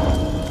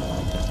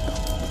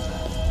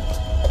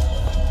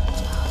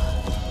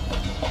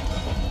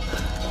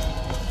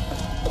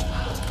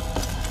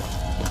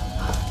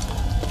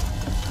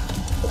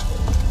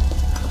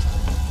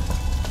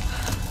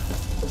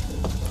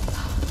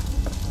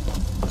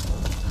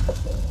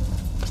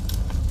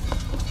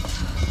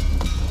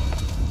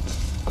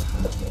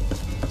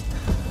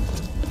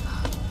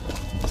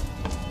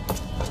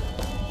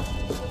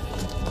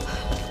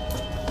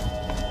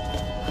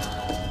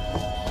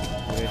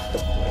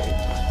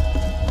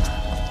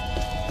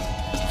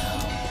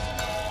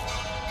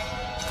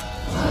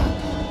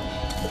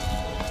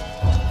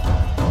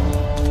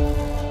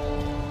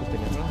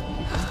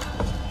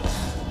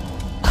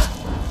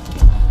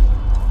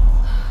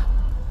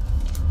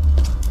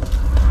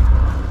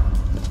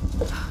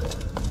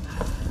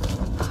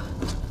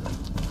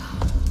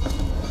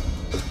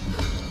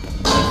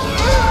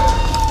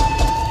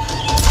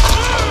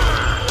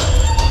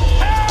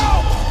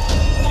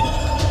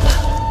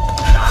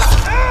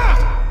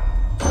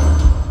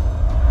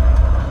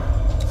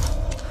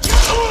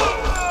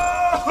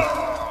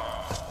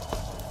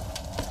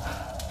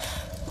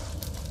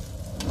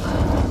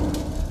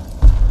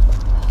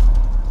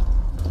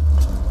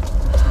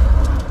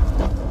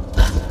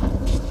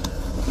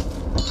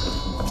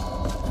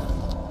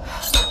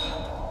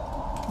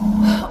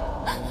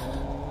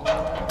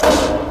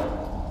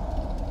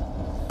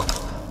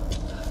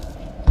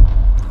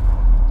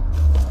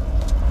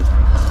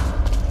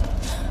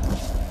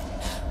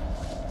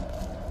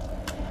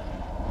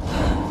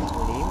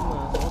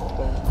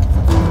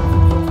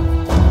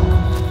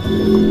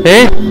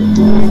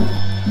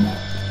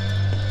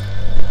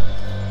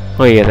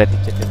 Oh iya tadi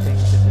cedeng.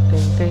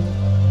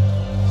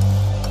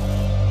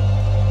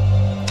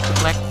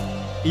 Ceplek.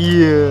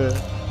 Iya.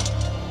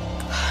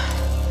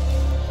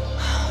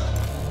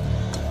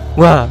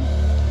 Wah.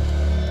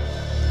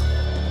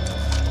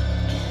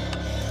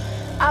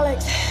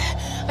 Alex,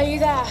 are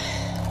you there?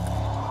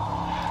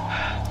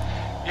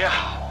 Yeah.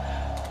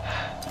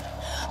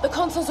 The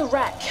console's a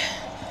wreck.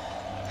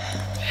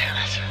 Damn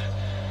it.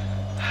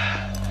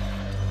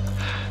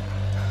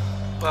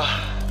 Well,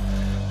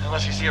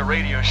 unless you see a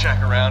Radio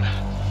Shack around,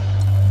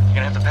 you're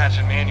gonna have to patch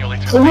it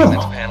manually through the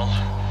maintenance panel.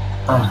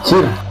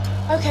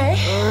 Okay,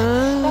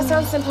 that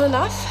sounds simple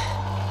enough.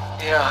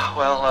 Yeah,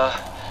 well,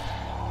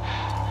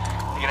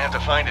 you're gonna have to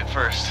find it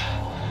first.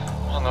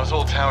 On those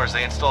old towers,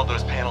 they installed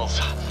those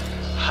panels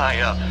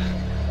high up.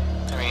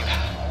 I mean,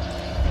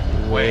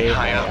 way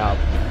high up.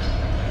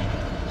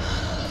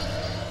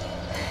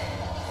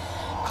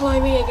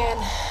 Climbing again.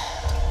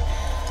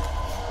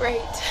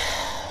 Great.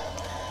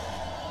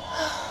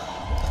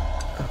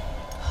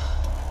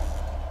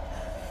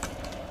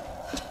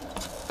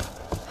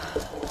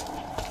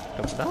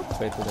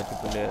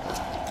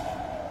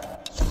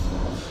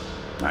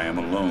 I am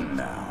alone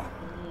now.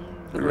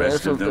 The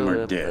rest of them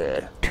are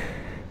dead.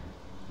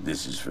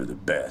 This is for the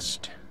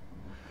best.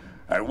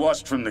 I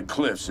watched from the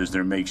cliffs as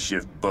their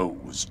makeshift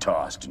boat was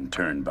tossed and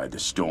turned by the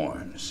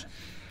storms.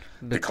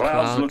 The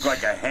clouds looked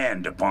like a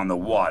hand upon the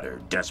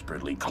water,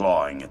 desperately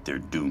clawing at their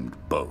doomed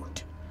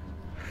boat.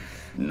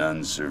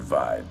 None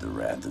survived the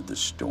wrath of the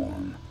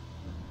storm.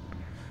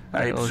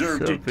 I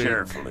observed it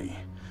carefully.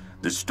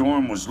 The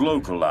storm was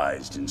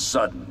localized and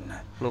sudden.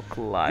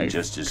 And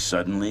just as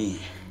suddenly,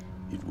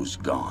 it was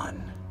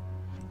gone.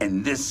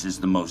 And this is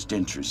the most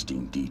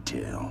interesting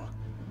detail.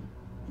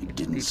 It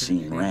didn't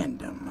seem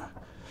random.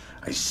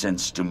 I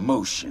sensed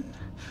emotion,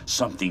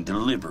 something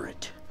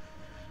deliberate.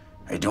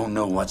 I don't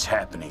know what's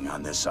happening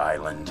on this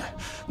island.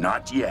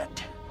 Not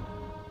yet.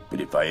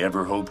 But if I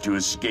ever hope to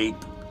escape,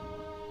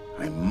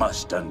 I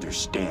must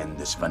understand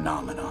this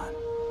phenomenon.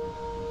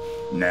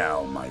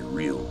 Now my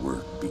real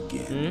work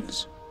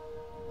begins.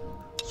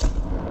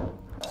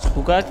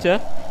 Buka aja.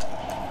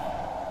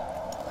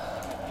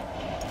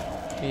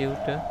 Ya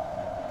udah.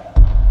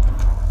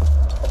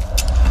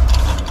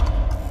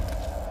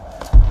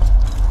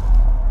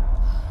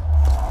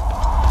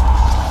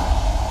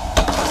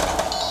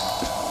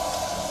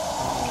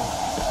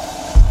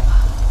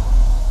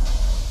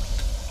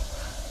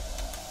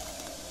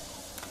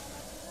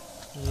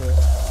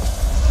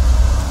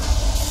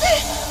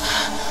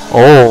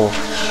 Oh,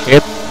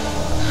 shit.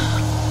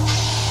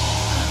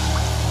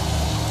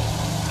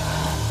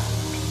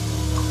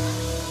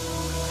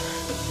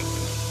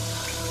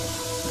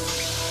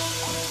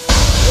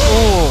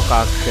 Oh,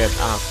 kaget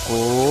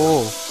aku.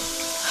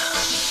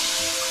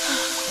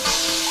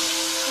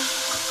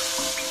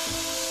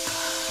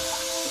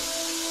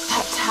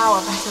 That tower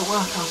better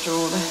work after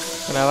all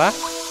this. Kenapa?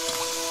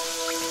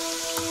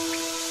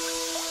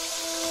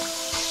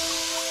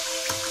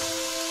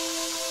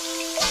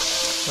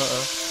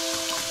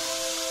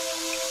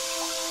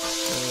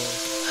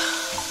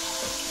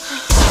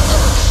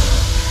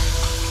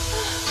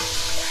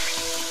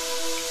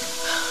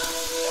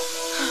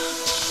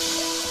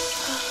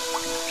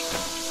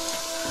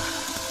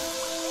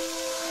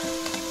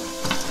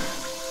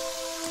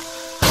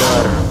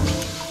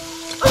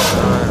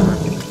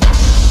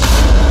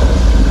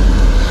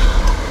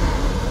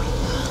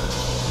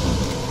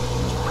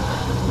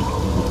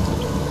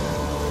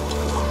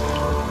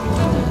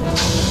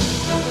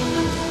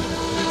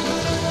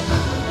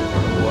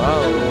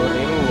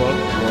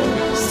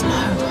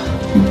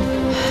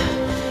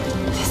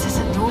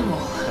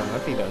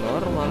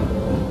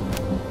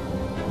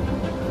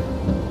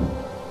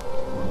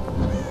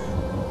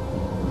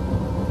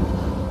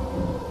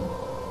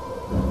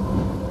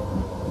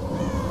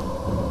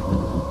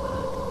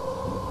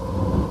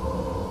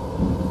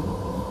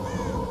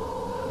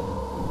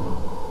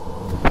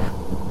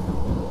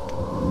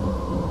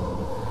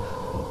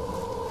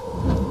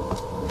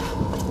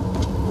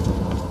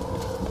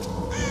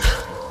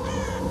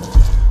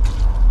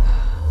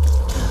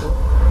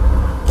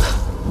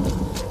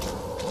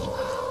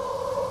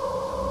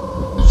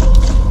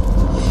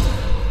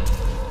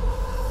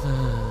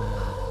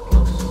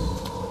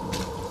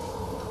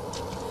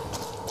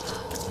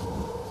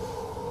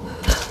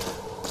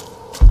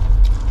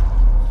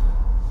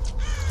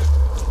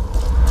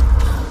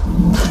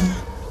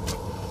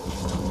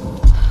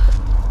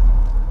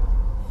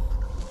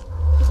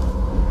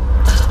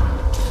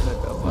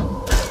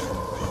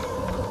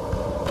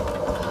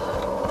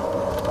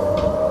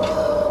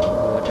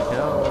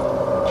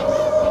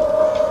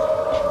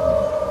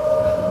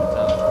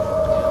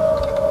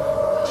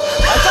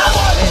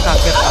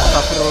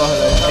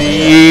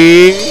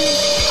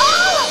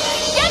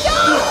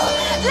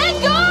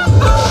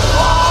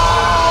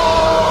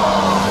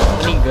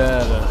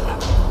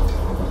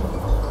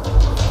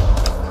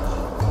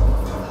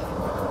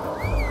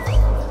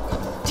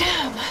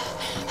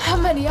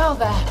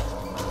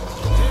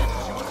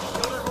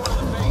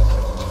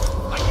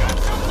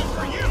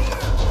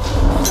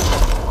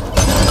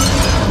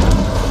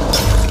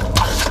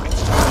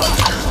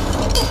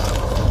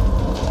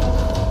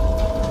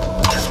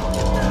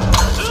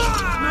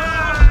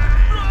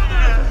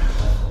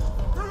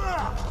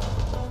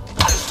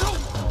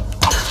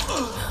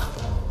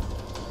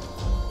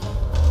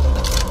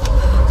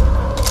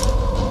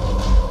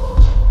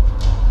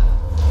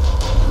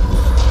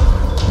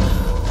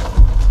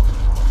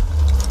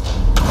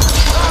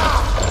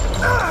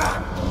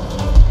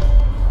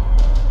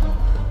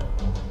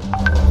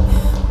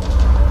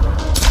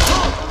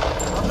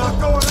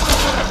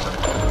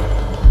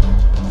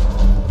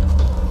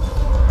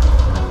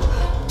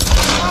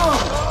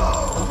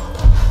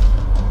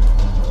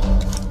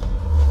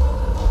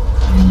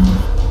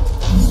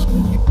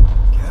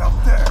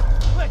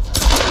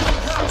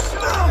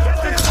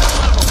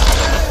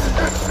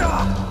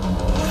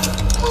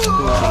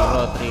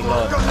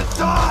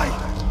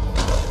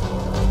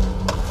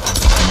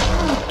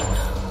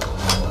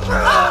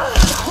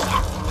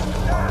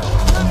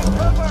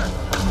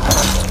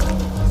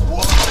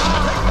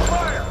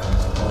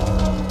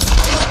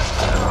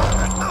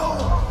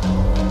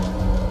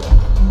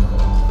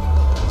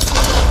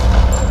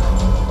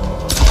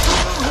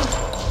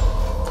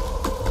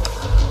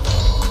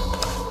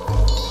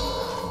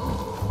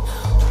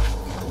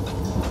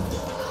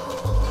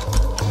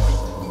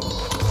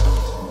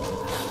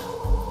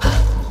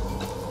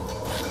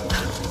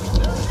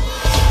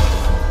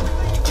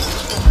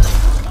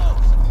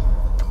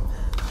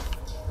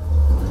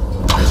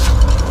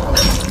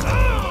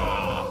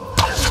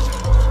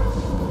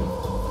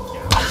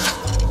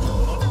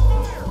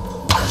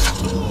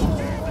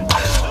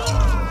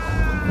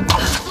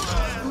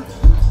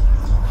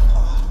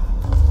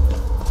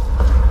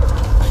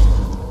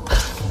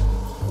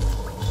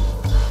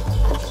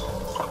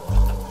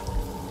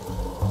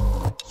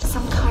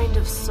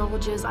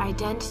 soldier's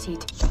identity.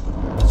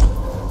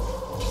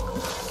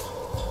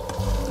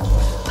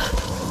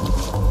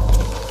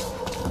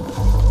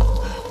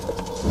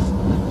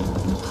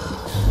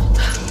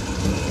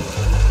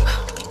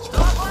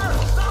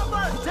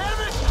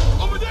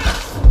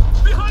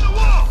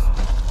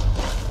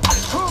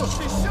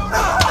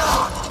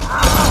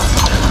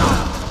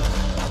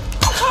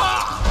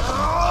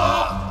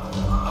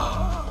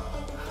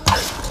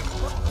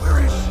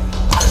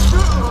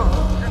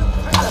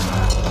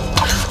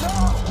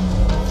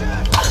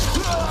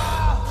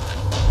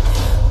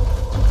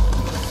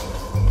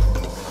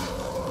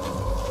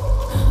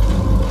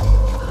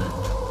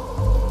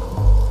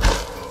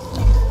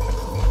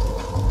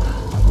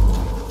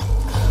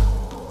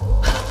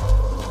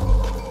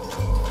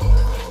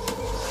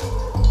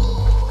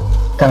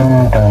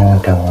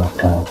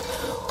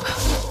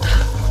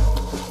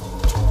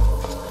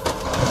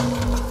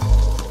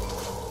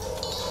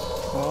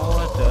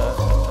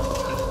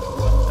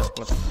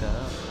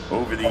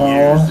 Over the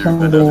years, there have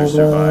been other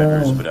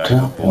survivors, but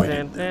I've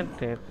avoided them.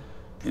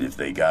 And if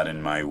they got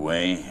in my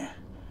way,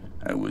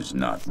 I was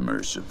not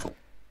merciful.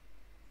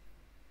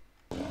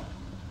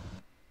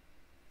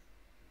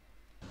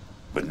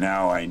 But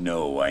now I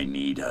know I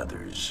need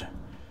others.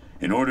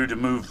 In order to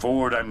move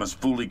forward, I must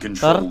fully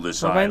control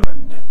this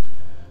island.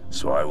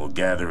 So I will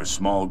gather a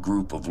small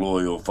group of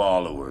loyal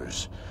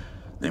followers.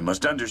 They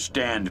must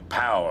understand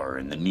power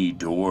and the need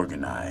to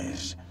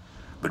organize.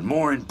 But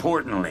more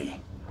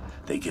importantly,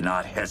 they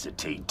cannot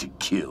hesitate to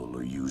kill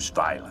or use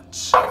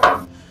violence.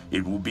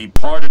 It will be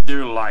part of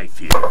their life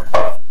here.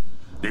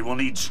 They will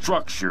need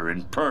structure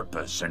and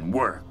purpose and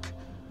work.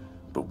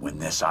 But when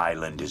this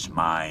island is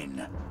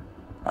mine,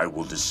 I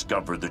will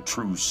discover the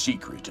true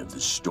secret of the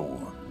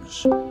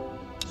storms.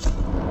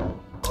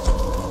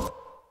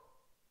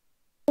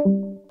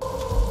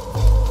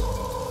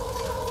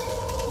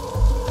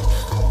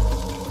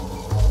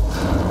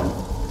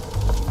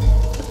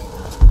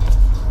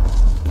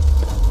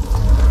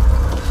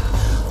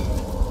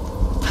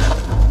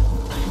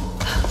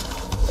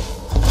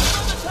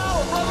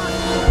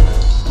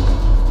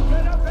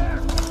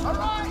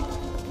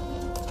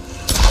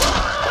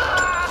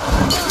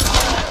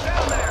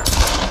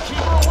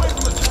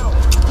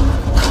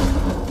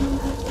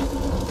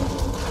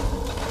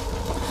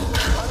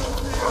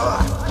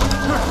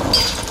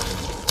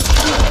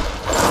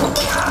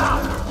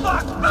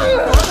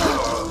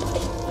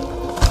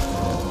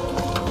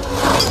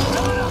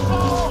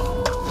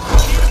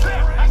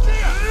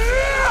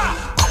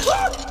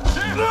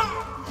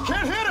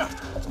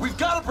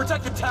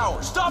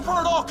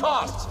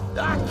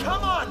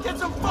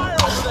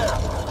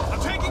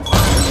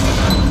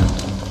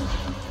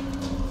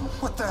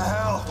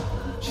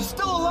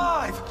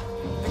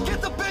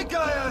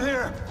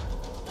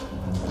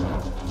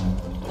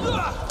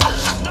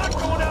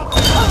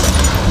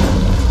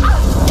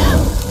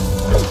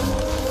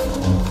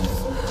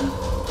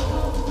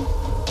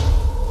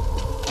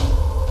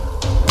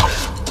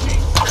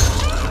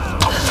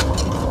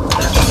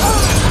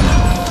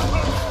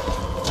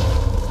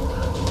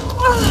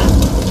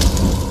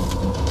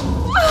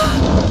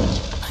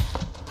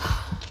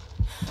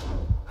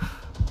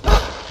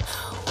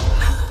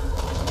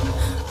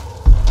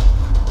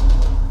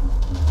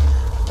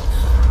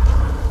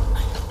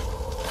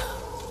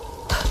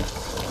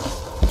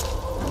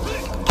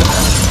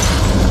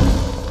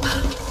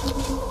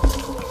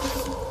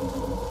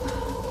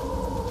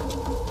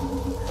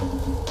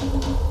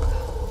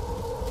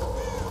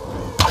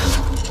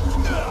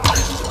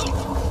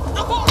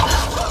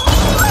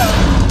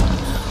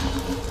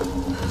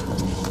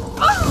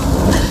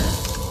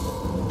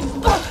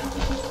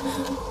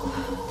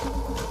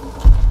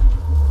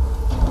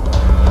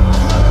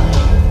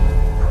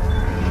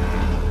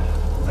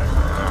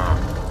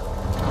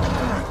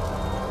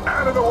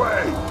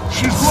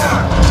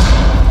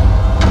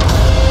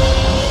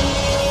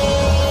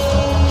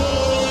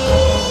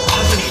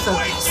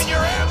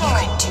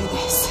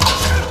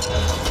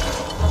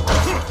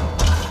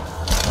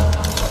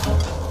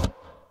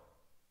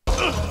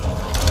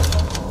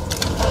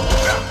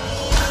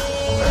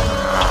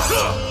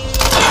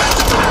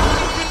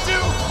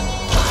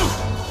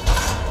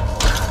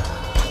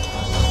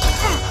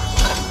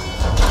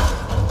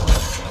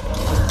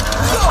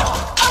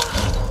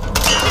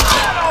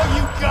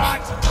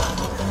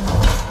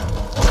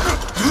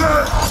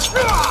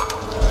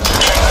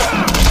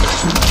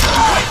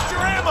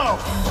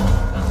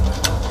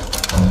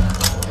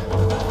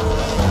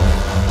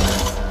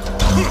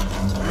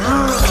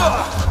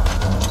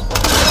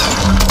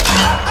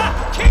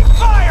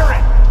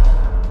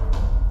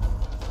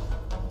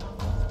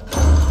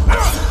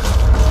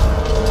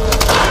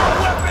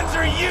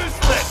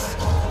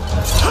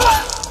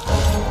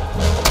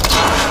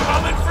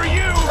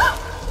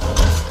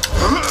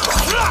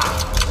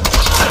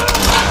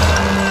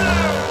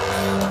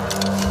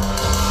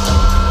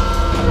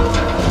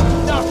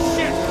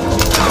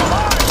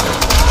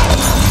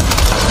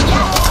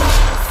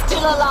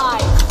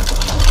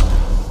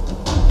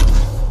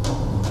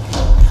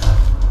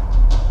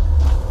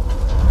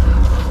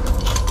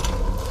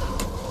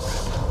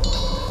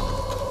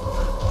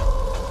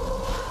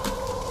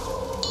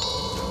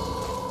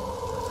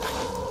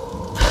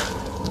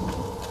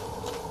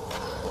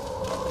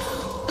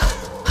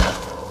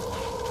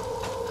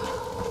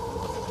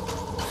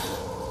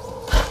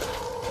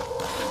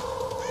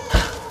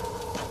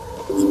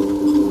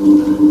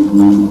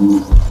 Oh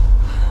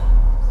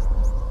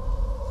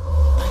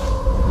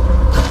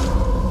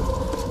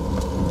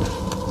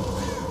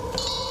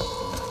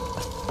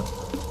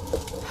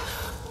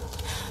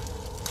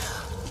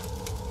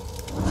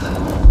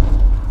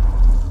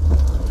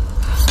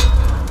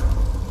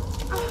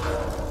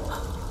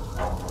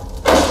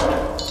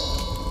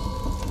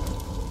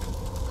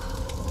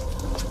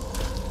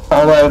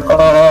my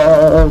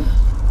god.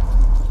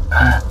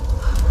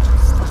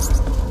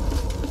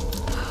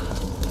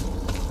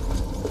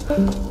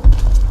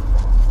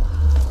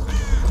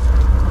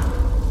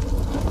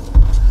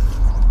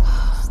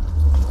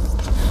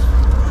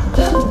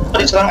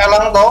 Diserang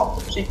elang toh,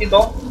 Siki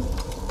toh.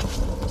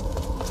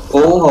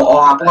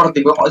 Oh, aku ngerti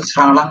kok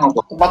diserang elang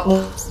apa? Tempatmu.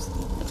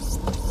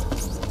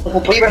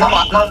 Kupi nang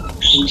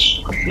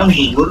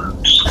dhuwur.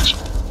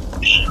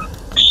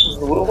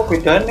 Dhuwur kok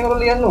bedane karo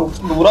liyan lho.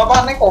 Dhuwur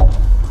apane kok?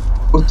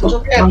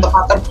 Untuk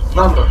tempat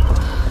terbang.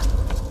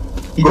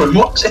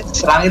 Gonmu sih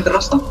diserangi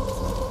terus tuh.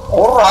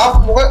 Ora,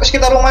 pokoknya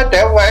sekitar rumah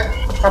dewek.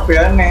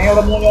 Kabehane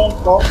ora mau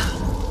nyongkok.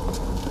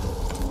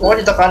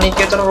 Pokoknya ditekani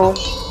ke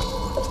terus.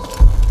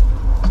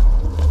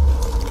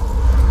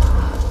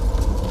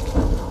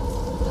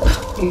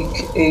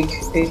 Ik.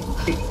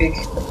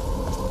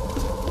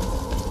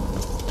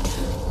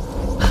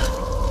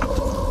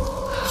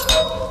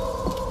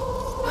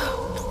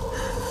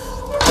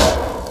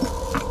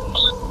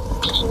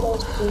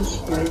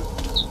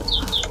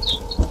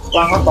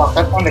 Sangat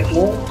bakat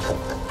konekmu.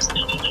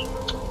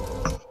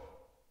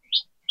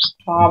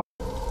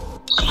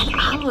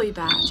 Alloy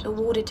badge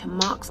awarded to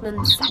marksman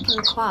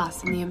 2nd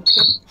class in the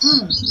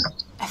Imperial.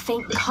 A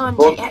faint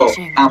kanji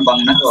etching.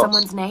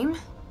 Someone's name?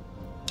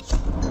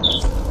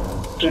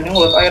 Ini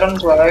buat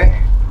iron bae.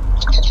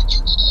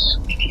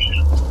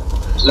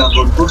 Lah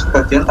gonku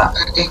sebagian tak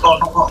kek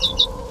kono kok.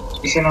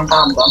 Isi nang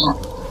tambang kok.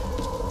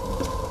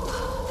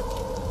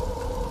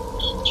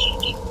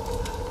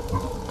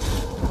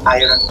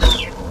 Iron.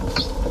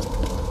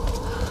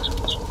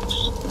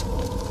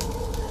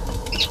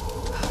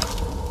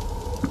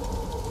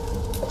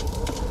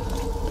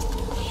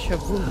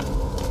 Shabun.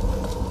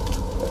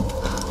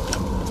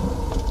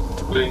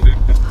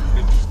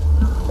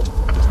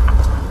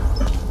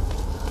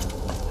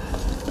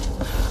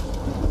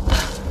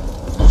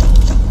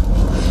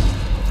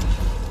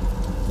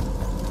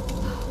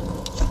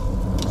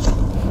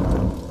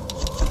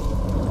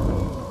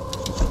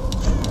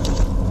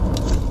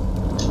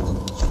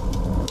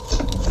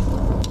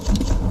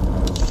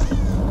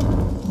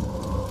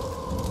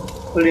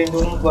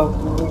 Pelindung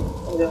bagus,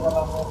 jangan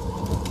lama.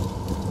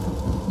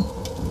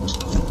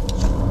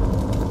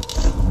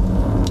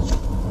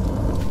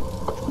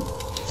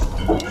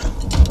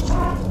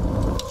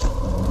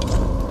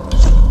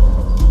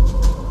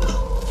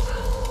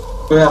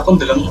 Aku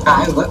dalam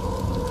kail, Pak.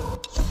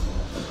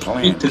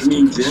 Plan is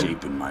taking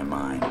shape in my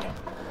mind.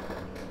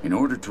 In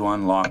order to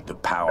unlock the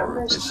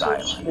power of this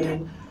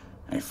island,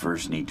 I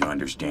first need to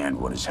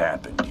understand what has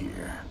happened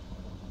here.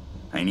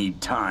 I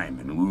need time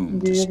and room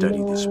to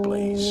study this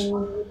place.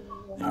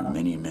 There are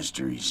many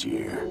mysteries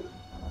here,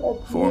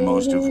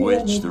 foremost of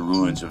which the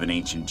ruins of an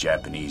ancient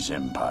Japanese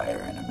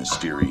empire and a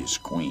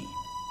mysterious queen.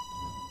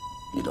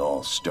 It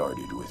all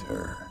started with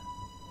her.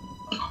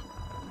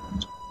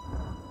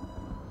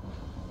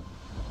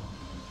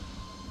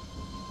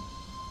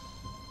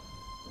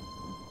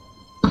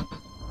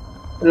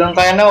 Bilang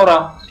kayaknya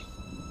ora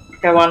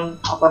hewan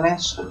apa nih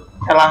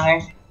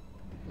elange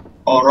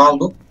orang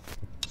tuh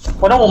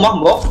kau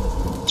ngomong mbok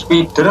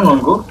spider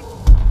nunggu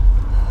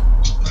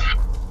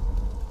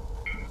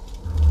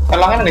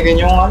elangnya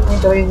nih nyongan nih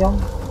cari nyong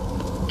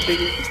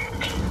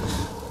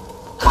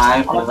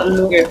main apa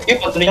telu kayak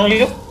apa tuh nyong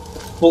yuk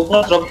bukan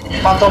drop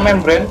pantau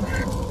membran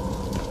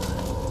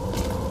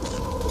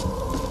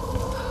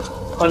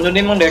kalau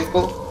ini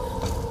mendekku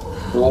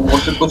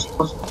bos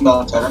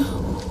nggak jalan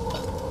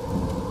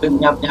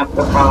nyap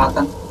ke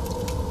peralatan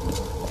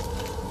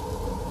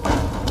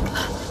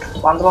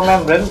pantau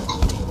membran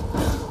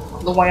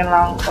lumayan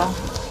langka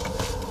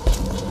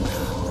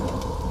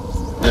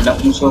ada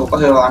musuh ke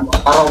hewan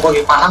kalau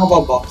bagi panah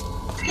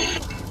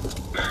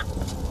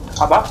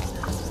apa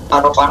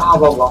taruh panah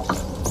apa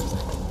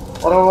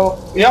orang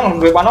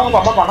yang lebih panah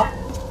apa panah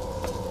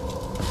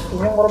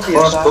ini yang orang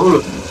biasa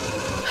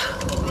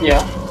iya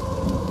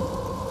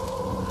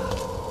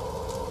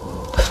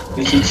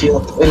di sisi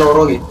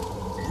loro gitu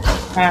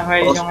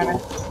hai jangan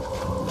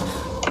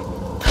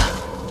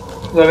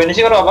gak ini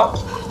sih kalau apa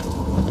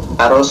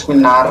harus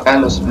minar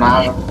ayo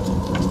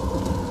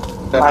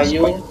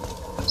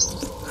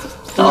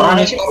orang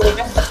ini sih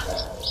pelurunya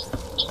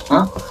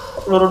hah?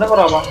 Pelurunya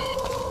kalau apa?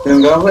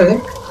 Enggak apa ya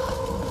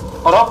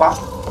kalau apa?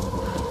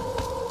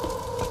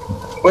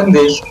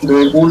 Wendes,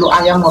 dua bulu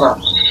ayam orang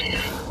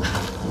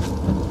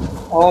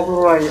oh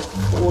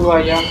bulu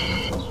ayam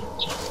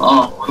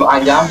oh bulu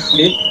ayam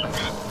sedikit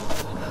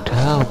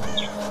down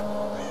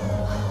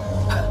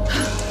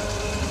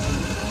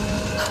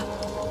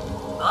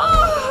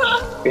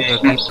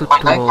itu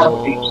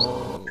dong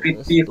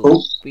creepy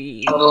hook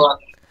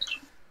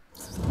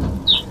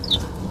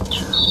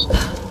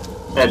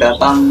udah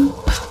datang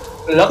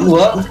Gelap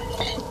gua.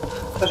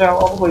 Terus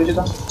aku boleh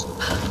cerita.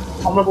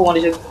 Kamu mau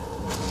di situ.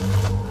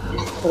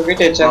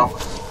 Berbeda aja.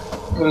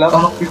 Gelap.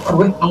 Ono creeper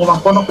gue, aku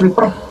mampu ono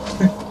creeper.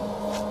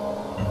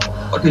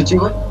 Kok DC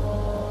gue?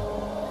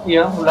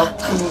 Iya, gelap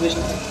dulu di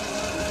situ.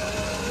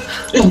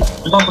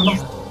 Penuh.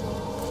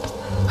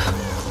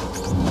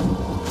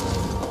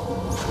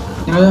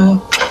 Ya.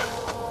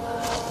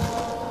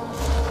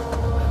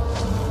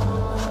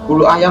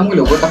 Bulu ayam gue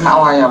lho, gue ternak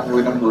ayam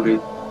gue nang duri.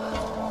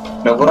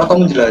 Nah, gue rata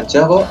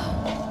menjelajah kok.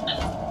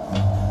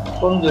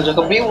 Gue menjelajah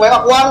ke priwe,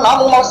 aku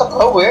mau malas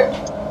gue.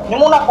 Ini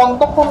mau nak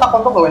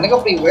kontok gue ini ke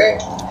priwe.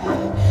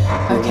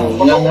 Okay,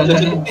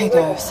 here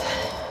goes.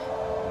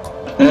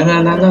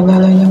 Nah.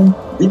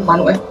 Ih,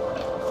 manuk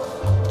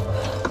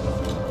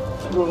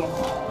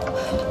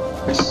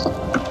Wes.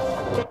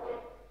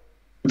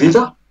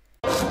 Gitu?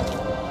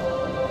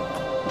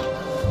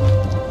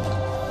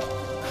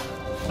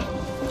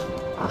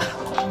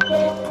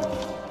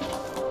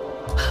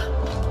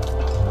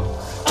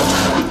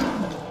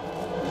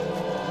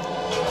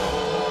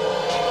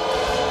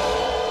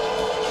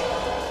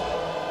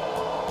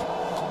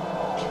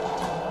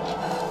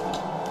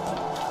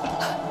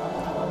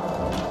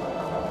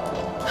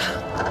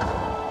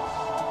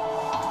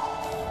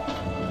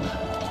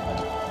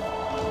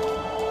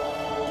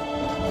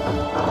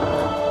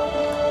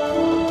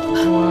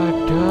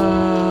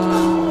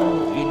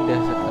 Waduh,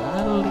 indah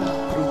sekali,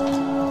 bro.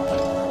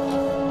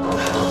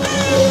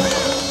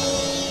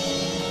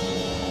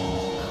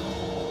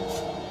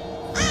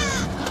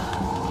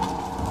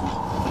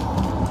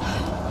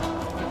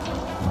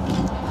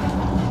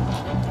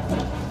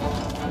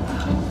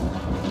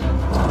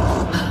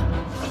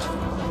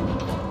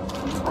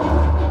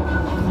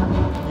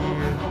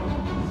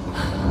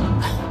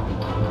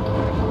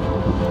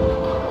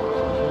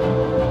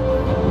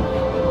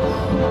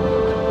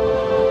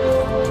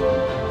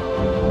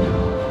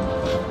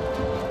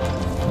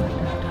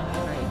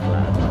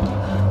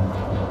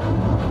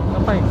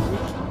 Ngapain sih?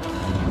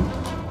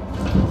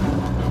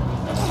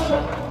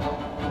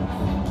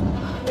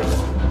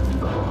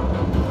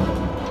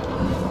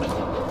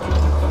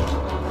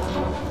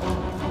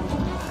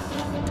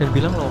 Jangan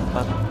bilang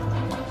lompat.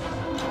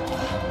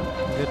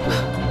 Gitu.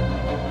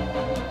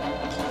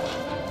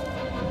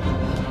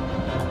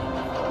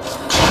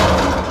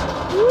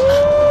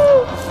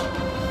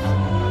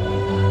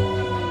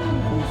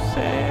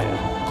 Buset.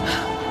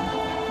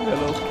 Nggak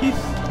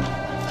logis.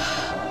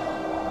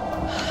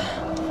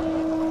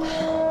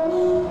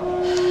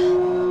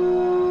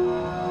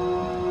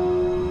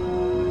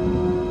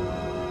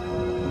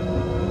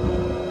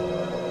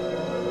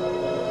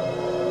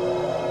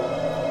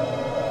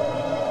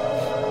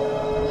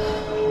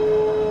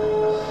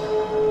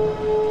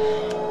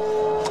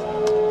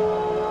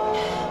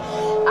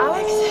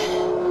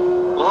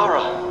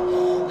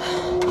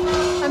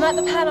 I'm at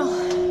the panel.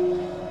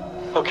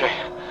 Okay.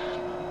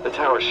 The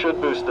tower should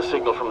boost the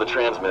signal from the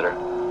transmitter.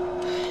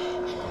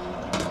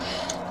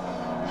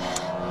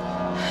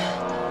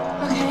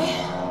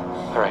 Okay.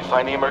 Alright,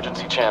 find the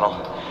emergency channel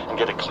and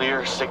get a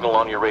clear signal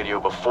on your radio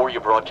before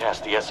you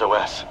broadcast the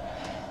SOS.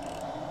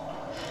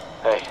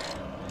 Hey,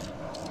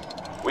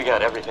 we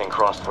got everything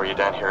crossed for you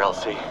down here,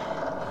 LC.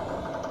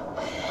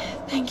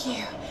 Thank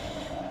you.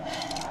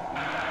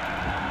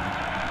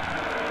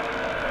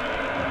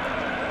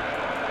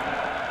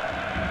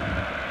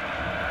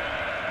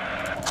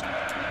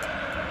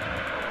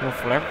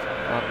 Move left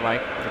or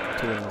right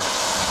between.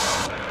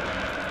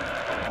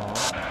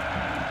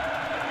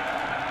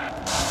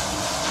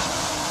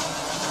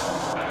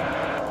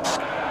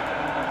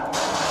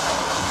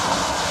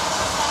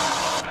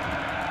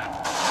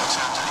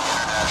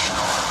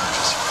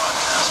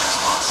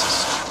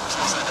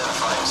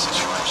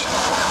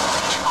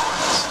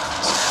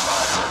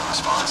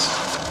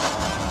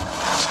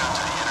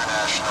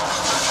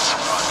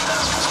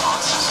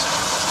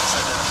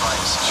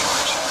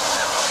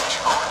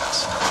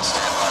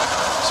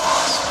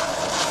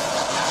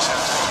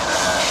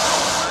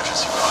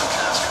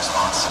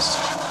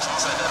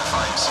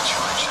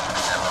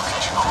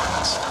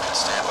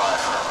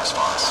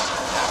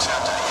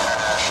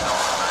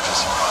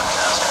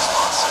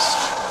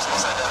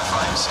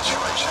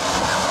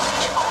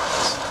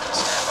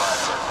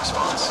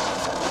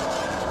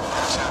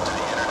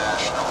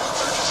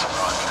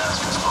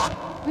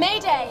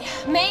 Mayday!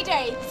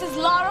 Mayday! This is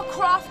Lara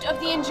Croft of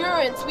the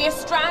Endurance. We are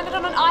stranded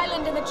on an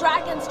island in the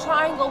Dragon's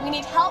Triangle. We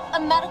need help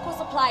and medical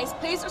supplies.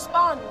 Please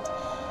respond.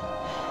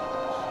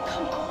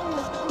 Come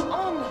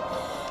on.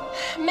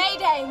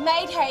 Mayday!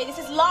 Mayday! This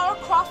is Lara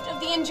Croft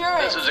of the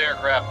Endurance. This is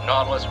aircraft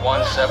Nautilus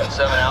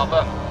 177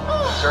 Alpha.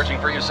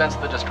 Searching for you since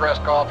the distress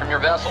call from your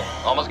vessel.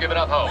 Almost given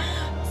up hope.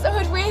 So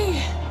had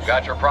we.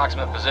 Got your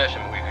approximate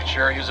position. We could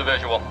sure use a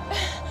visual.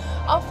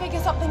 I'll figure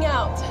something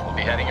out. We'll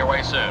be heading your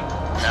way soon.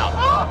 Out.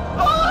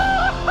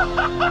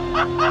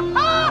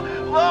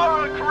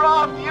 Lara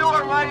Croft, you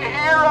are my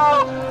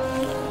hero!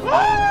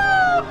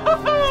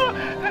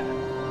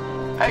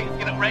 Hey,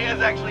 you know, Reyes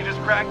actually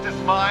just cracked a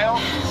smile.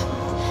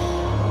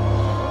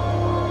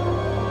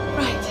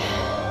 Right.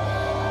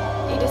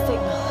 Need a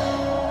signal.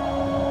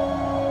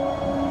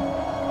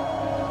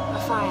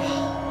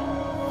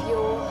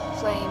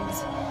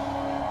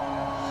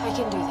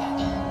 can do that.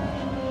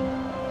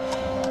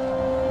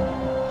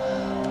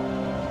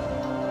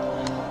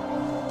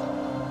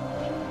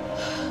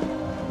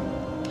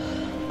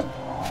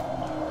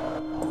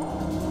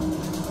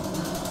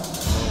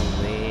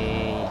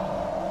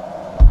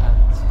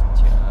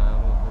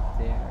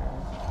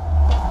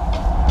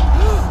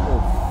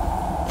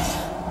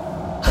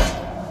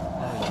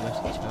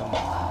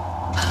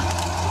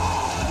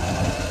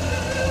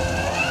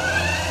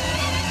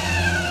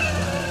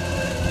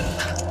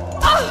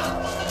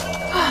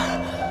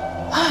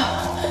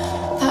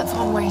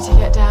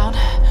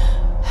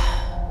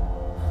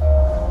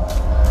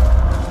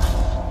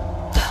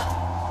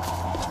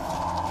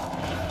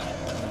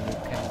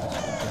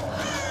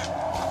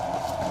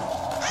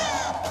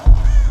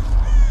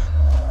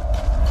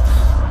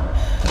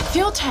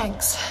 Fuel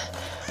tanks.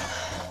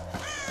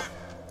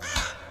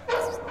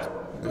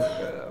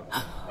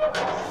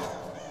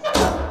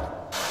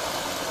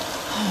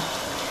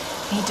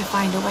 Need to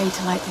find a way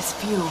to light this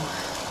fuel.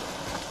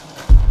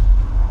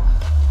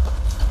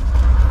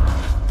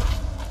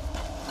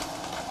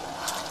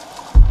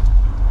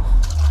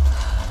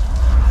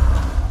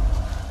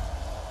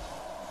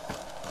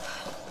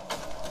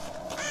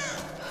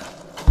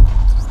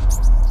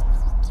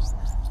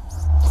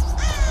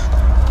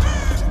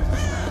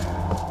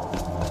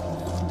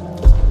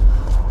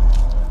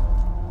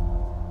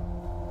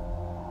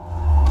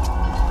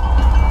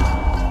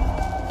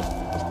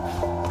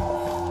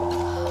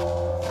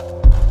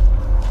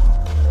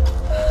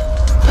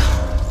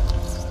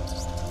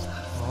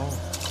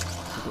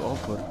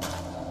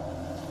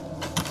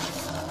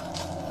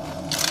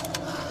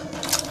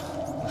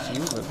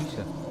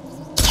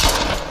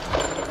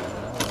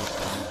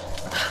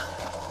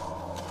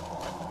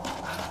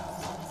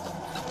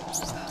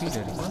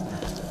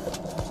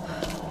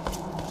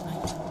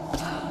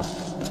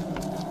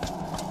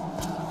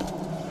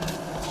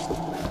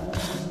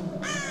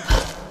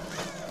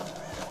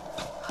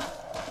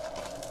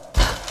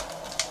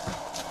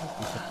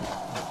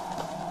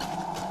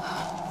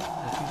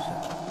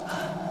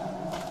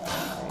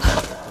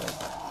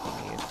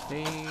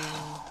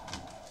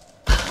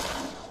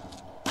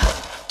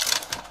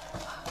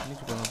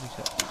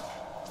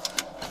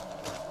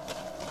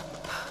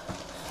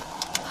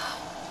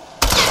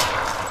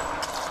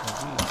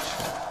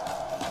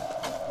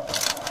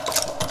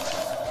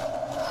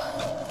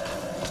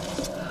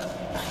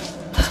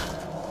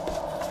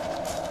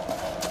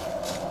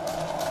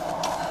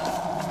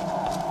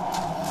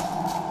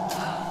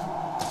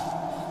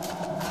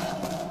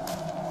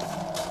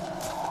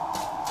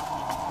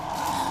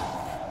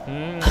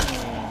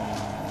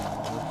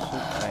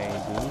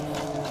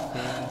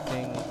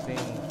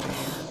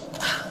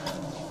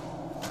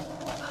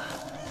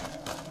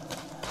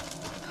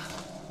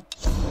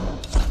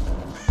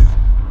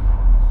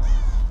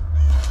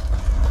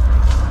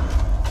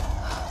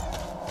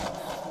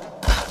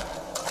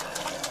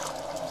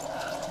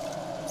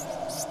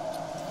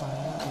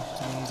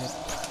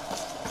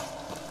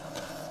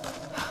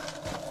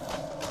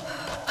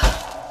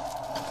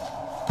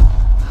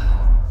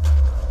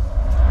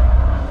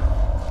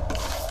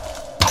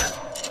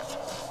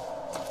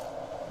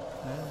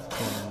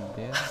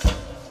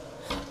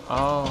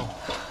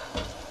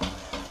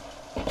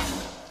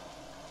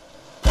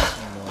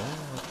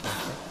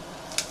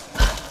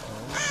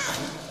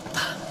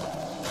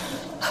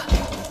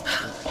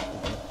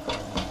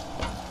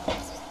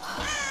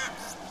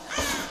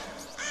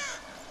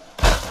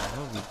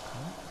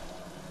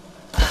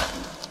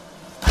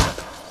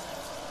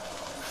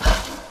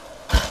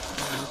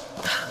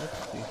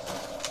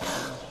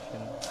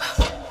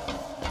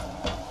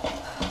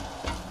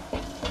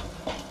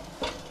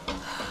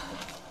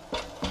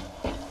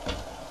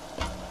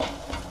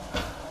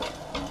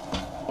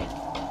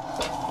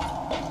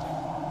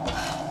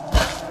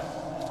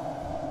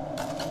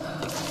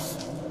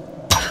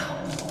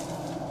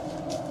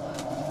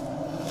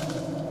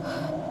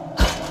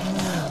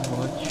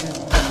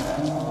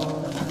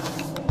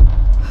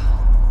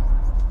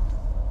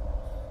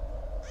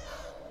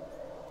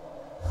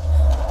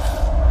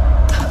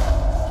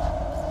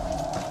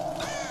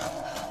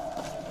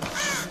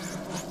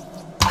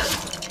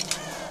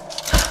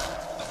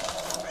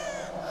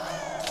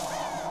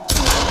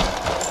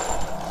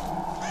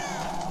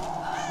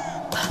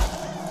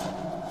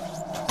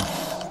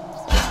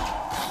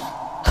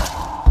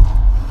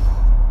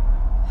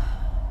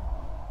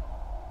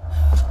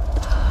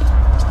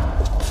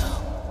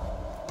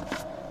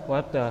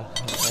 What the heck?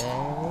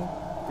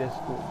 Just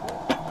go there.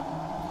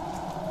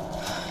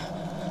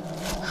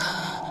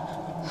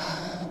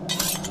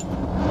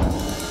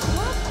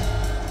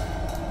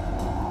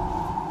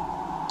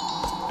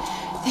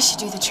 This should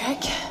do the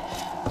trick.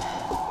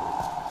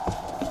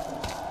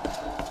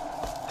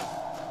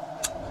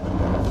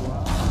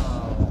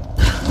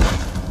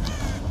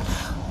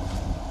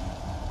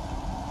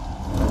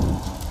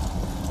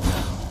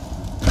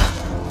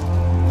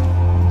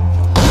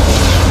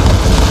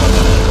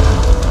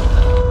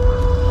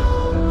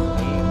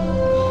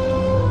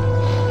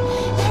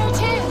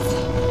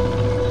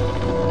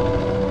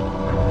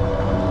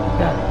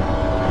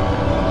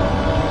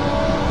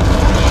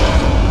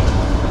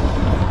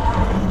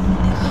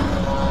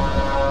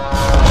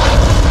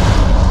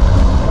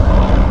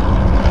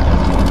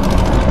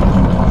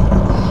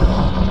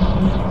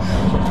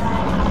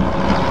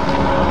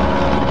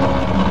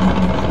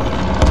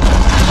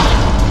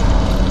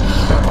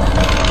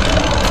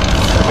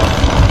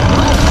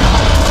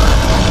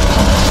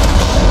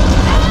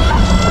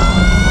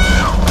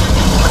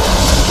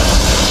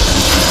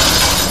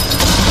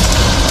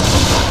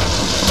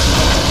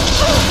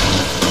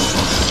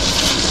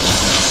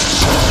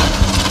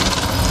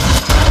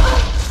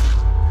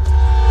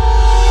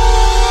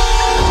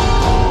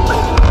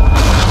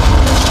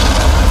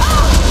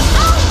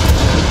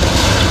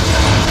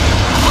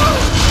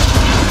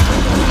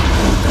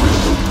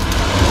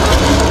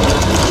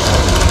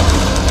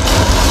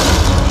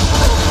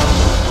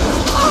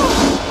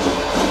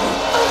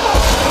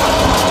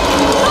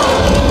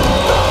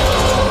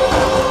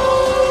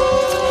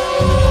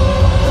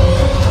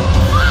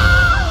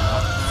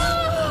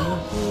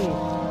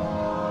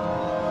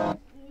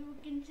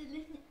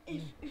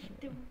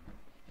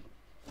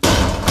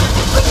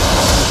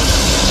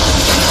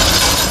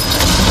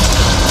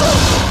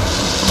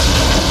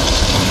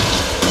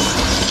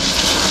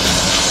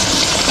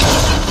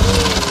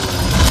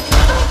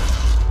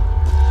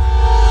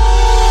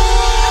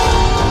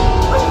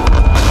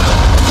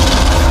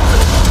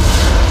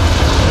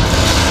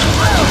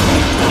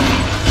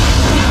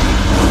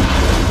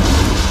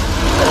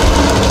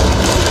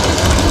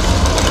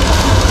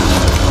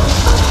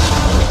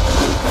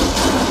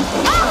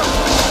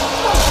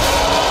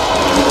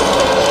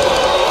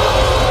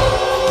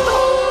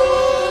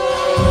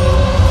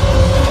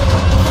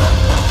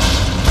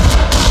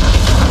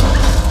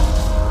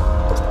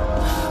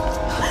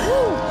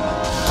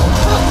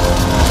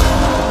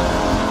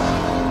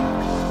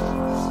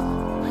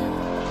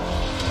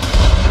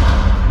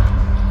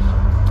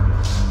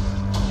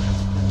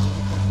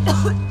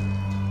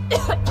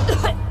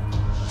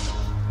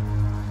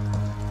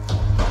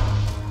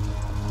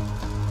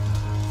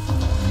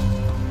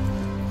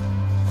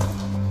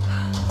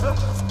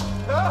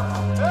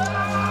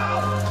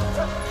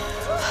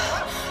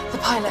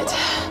 pilot.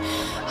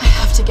 I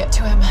have to get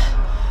to him.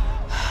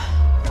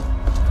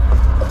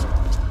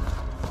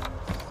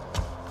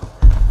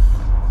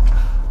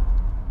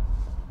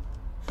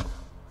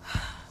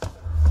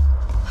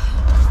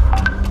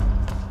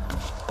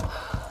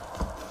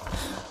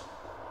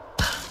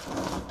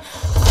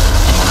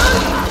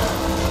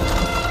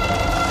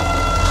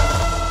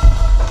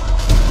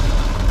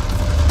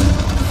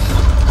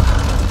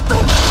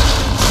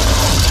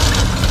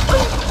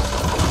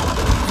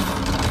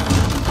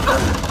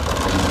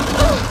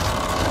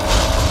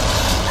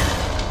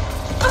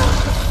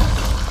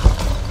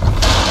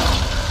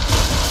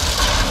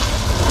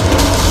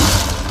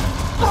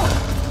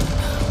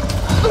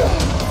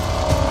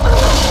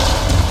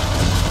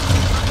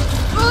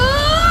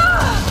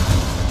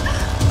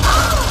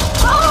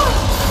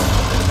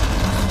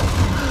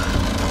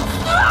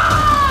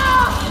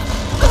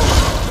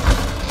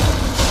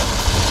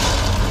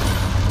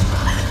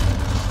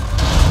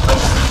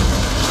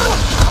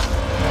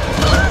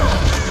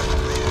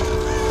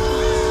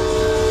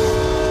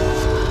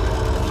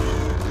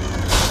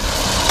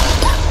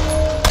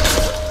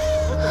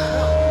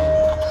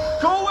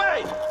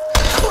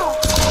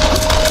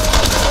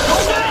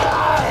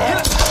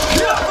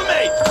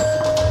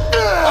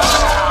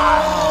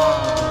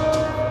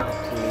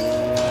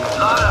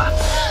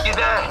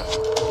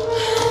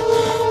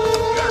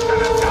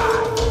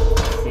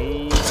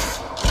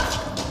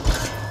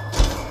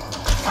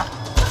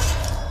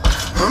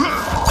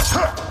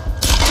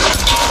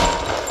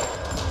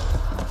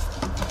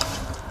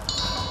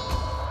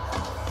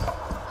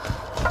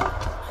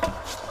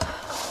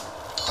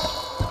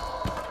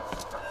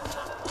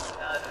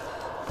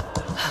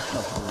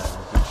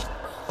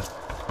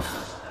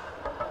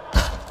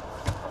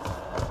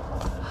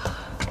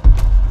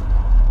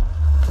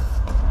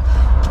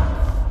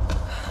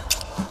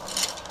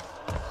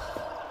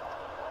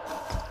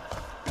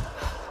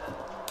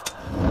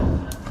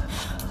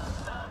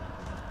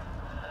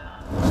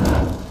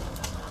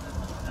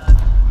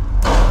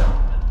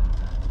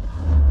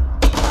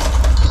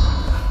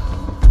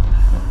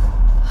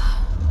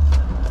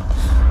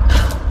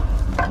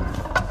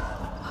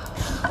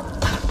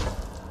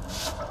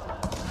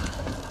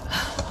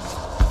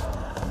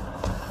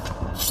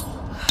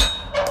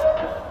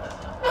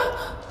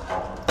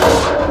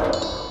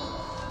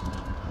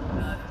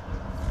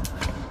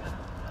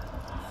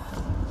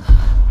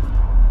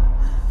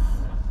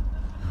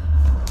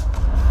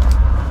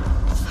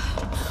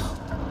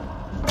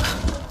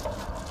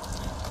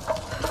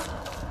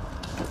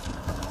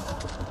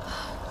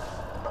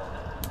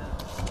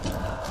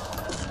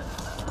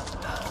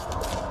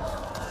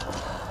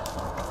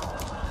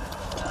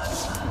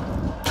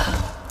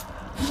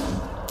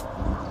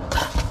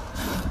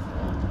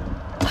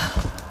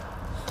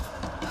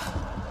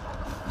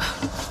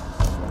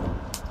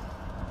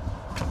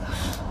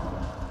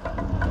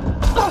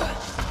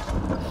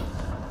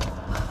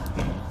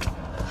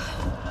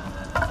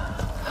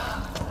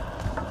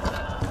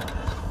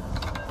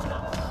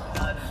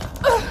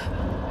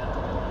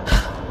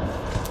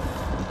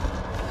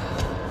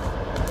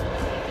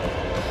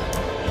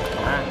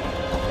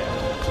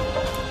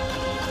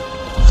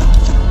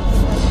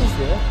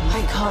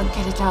 Can't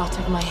get it out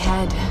of my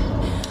head.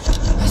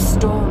 A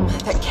storm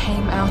that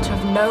came out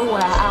of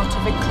nowhere, out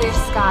of a clear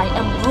sky,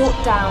 and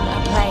brought down a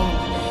plane.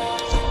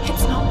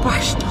 It's not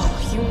rational.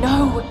 You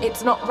know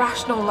it's not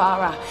rational,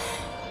 Lara.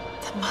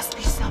 There must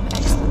be some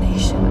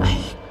explanation.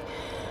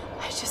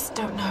 I just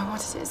don't know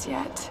what it is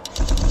yet.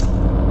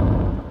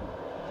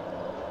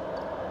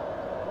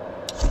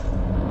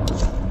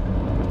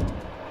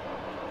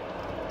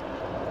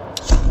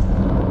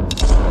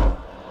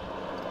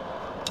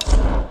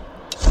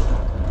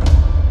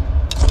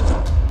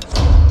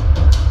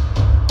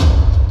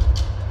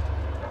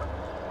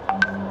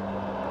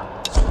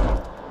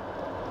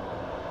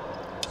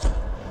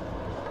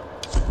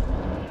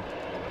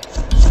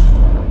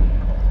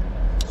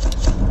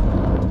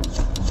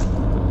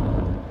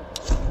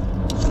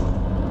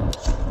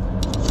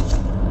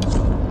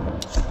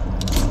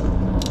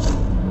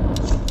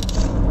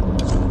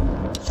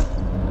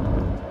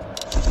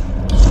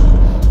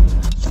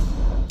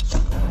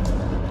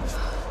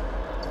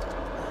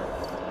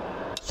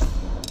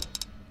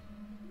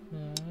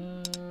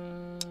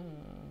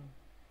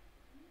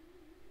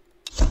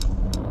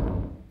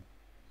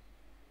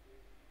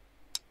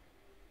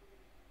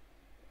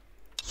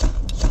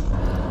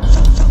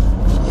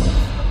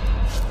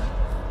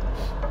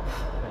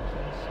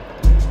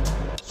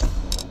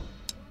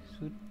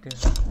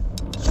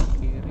 Sudah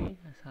kiri.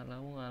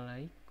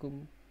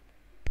 Assalamualaikum.